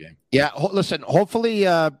soccer team game. Yeah, listen, hopefully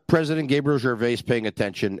President Gabriel Gervais is paying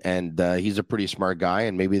attention, and he's a pretty smart guy,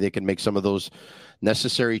 and maybe they can make some of those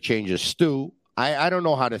necessary changes. Stu, I don't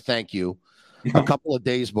know how to thank you. A couple of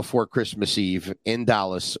days before Christmas Eve in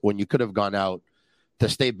Dallas, when you could have gone out to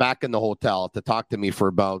stay back in the hotel to talk to me for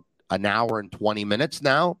about an hour and 20 minutes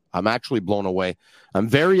now, I'm actually blown away. I'm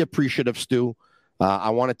very appreciative, Stu.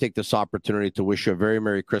 I want to take this opportunity to wish you a very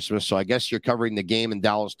Merry Christmas. So I guess you're covering the game in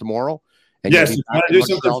Dallas tomorrow. And yes, if you want to do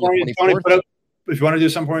something for me, Tony, if you want to do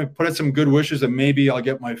something for me, put out some good wishes, and maybe I'll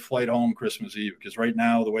get my flight home Christmas Eve. Because right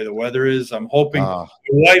now, the way the weather is, I'm hoping, my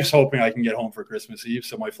wife's hoping I can get home for Christmas Eve.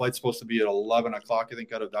 So my flight's supposed to be at 11 o'clock, I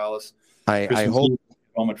think, out of Dallas. I hope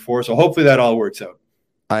home at 4. So hopefully that all works out.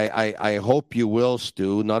 I hope you will,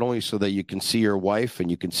 Stu, not only so that you can see your wife and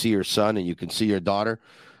you can see your son and you can see your daughter,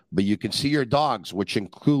 but you can see your dogs, which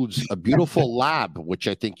includes a beautiful lab, which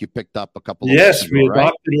I think you picked up a couple of weeks ago.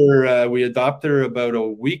 Yes, we adopted her about a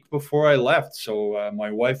week before I left. So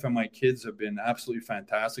my wife and my kids have been absolutely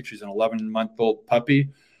fantastic. She's an 11-month-old puppy.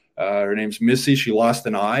 Her name's Missy. She lost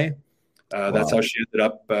an eye. That's how she ended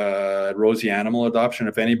up at Rosie Animal Adoption.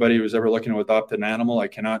 If anybody was ever looking to adopt an animal, I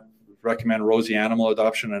cannot recommend Rosie Animal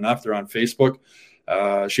Adoption enough. They're on Facebook.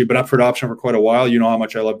 She'd been up for adoption for quite a while. You know how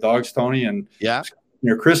much I love dogs, Tony. And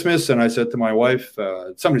near Christmas, and I said to my wife,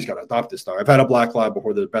 somebody's got to adopt this dog. I've had a black lab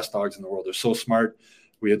before. They're the best dogs in the world. They're so smart.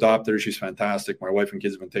 We adopted her. She's fantastic. My wife and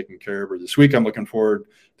kids have been taking care of her. This week, I'm looking forward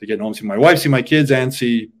to getting home, see my wife, see my kids, and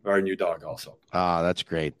see our new dog also. That's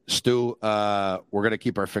great. Stu, we're going to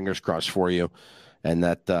keep our fingers crossed for you, and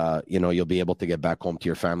that you'll be able to get back home to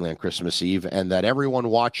your family on Christmas Eve, and that everyone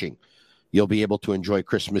watching, you'll be able to enjoy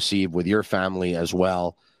Christmas Eve with your family as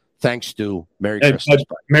well. Thanks, Stu. Merry Christmas.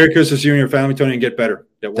 Merry Christmas to you and your family, Tony, and get better.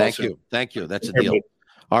 Thank you. That's a deal.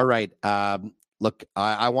 All right. Look,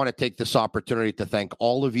 I want to take this opportunity to thank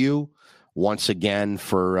all of you once again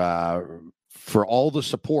for all the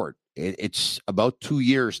support. It's about 2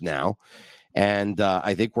 years now, and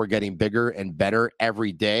I think we're getting bigger and better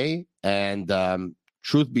every day. And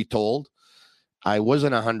truth be told, I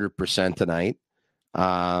wasn't 100% tonight.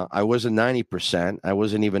 I wasn't 90%. I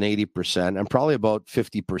wasn't even 80%. I'm probably about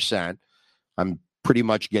 50%. I'm pretty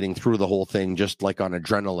much getting through the whole thing just like on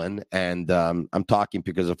adrenaline. And I'm talking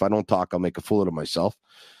because if I don't talk, I'll make a fool of myself.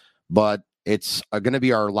 But it's going to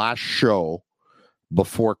be our last show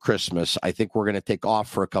before Christmas. I think we're going to take off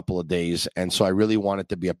for a couple of days. And so I really wanted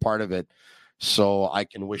to be a part of it so I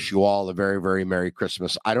can wish you all a very, very Merry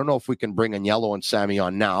Christmas. I don't know if we can bring Agnello and Sammy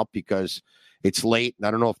on now because it's late, and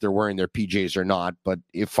I don't know if they're wearing their PJs or not, but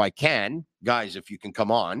if I can, guys, if you can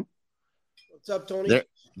come on. What's up, Tony?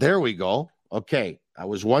 There we go. Okay. I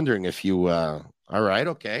was wondering if you, all right.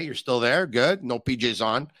 Okay. You're still there. Good. No PJs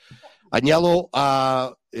on.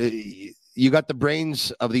 Agnello, you got the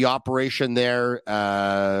brains of the operation there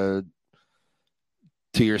to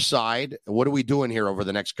your side. What are we doing here over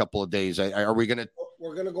the next couple of days? Are we going to?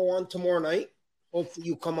 We're going to go on tomorrow night. Hopefully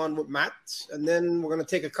you come on with Matt, and then we're going to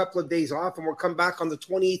take a couple of days off, and we'll come back on the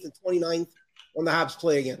 28th and 29th when the Habs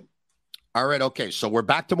play again. All right, okay. So we're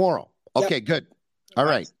back tomorrow. Okay, yep. Good. All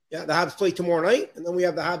right. Yeah, the Habs play tomorrow night, and then we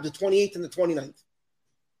have the Habs the 28th and the 29th.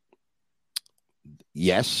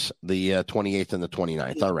 Yes, the 28th and the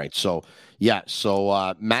 29th. Yeah. All right. So,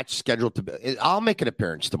 so Matt's scheduled to be – I'll make an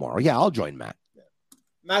appearance tomorrow. Yeah, I'll join Matt.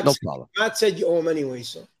 Yeah. No problem. Matt said you owe him anyway,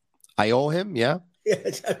 so. I owe him, yeah? Yeah,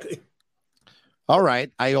 exactly. All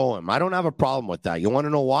right, I owe him. I don't have a problem with that. You want to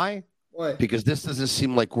know why? Why? Because this doesn't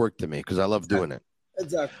seem like work to me because I love doing it.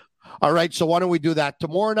 Exactly. All right, so why don't we do that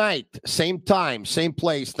tomorrow night, same time, same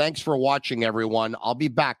place. Thanks for watching, everyone. I'll be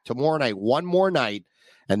back tomorrow night, one more night,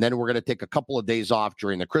 and then we're going to take a couple of days off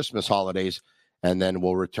during the Christmas holidays, and then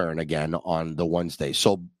we'll return again on the Wednesday.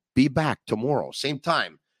 So be back tomorrow, same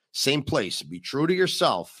time, same place. Be true to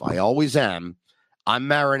yourself. I always am. I'm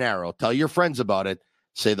Marinaro. Tell your friends about it.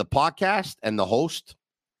 Say the podcast and the host.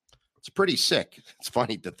 It's pretty sick. It's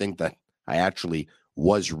funny to think that I actually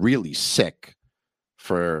was really sick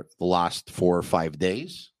for the last 4 or 5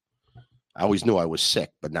 days. I always knew I was sick,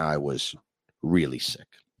 but now I was really sick.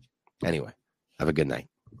 Anyway, have a good night.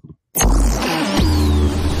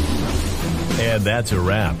 And that's a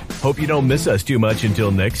wrap. Hope you don't miss us too much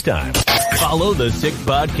until next time. Follow the Sick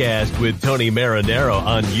Podcast with Tony Marinaro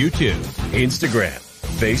on YouTube, Instagram,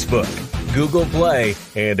 Facebook, Google Play,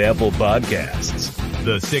 and Apple Podcasts.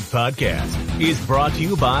 The Sick Podcast is brought to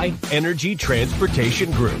you by Energy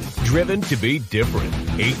Transportation Group, driven to be different,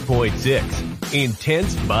 8.6,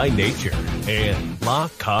 intense by nature, and La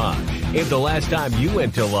Cage. If the last time you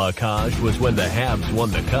went to La Cage was when the Habs won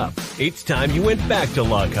the Cup, it's time you went back to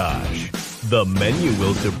La Cage. The menu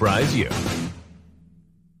will surprise you.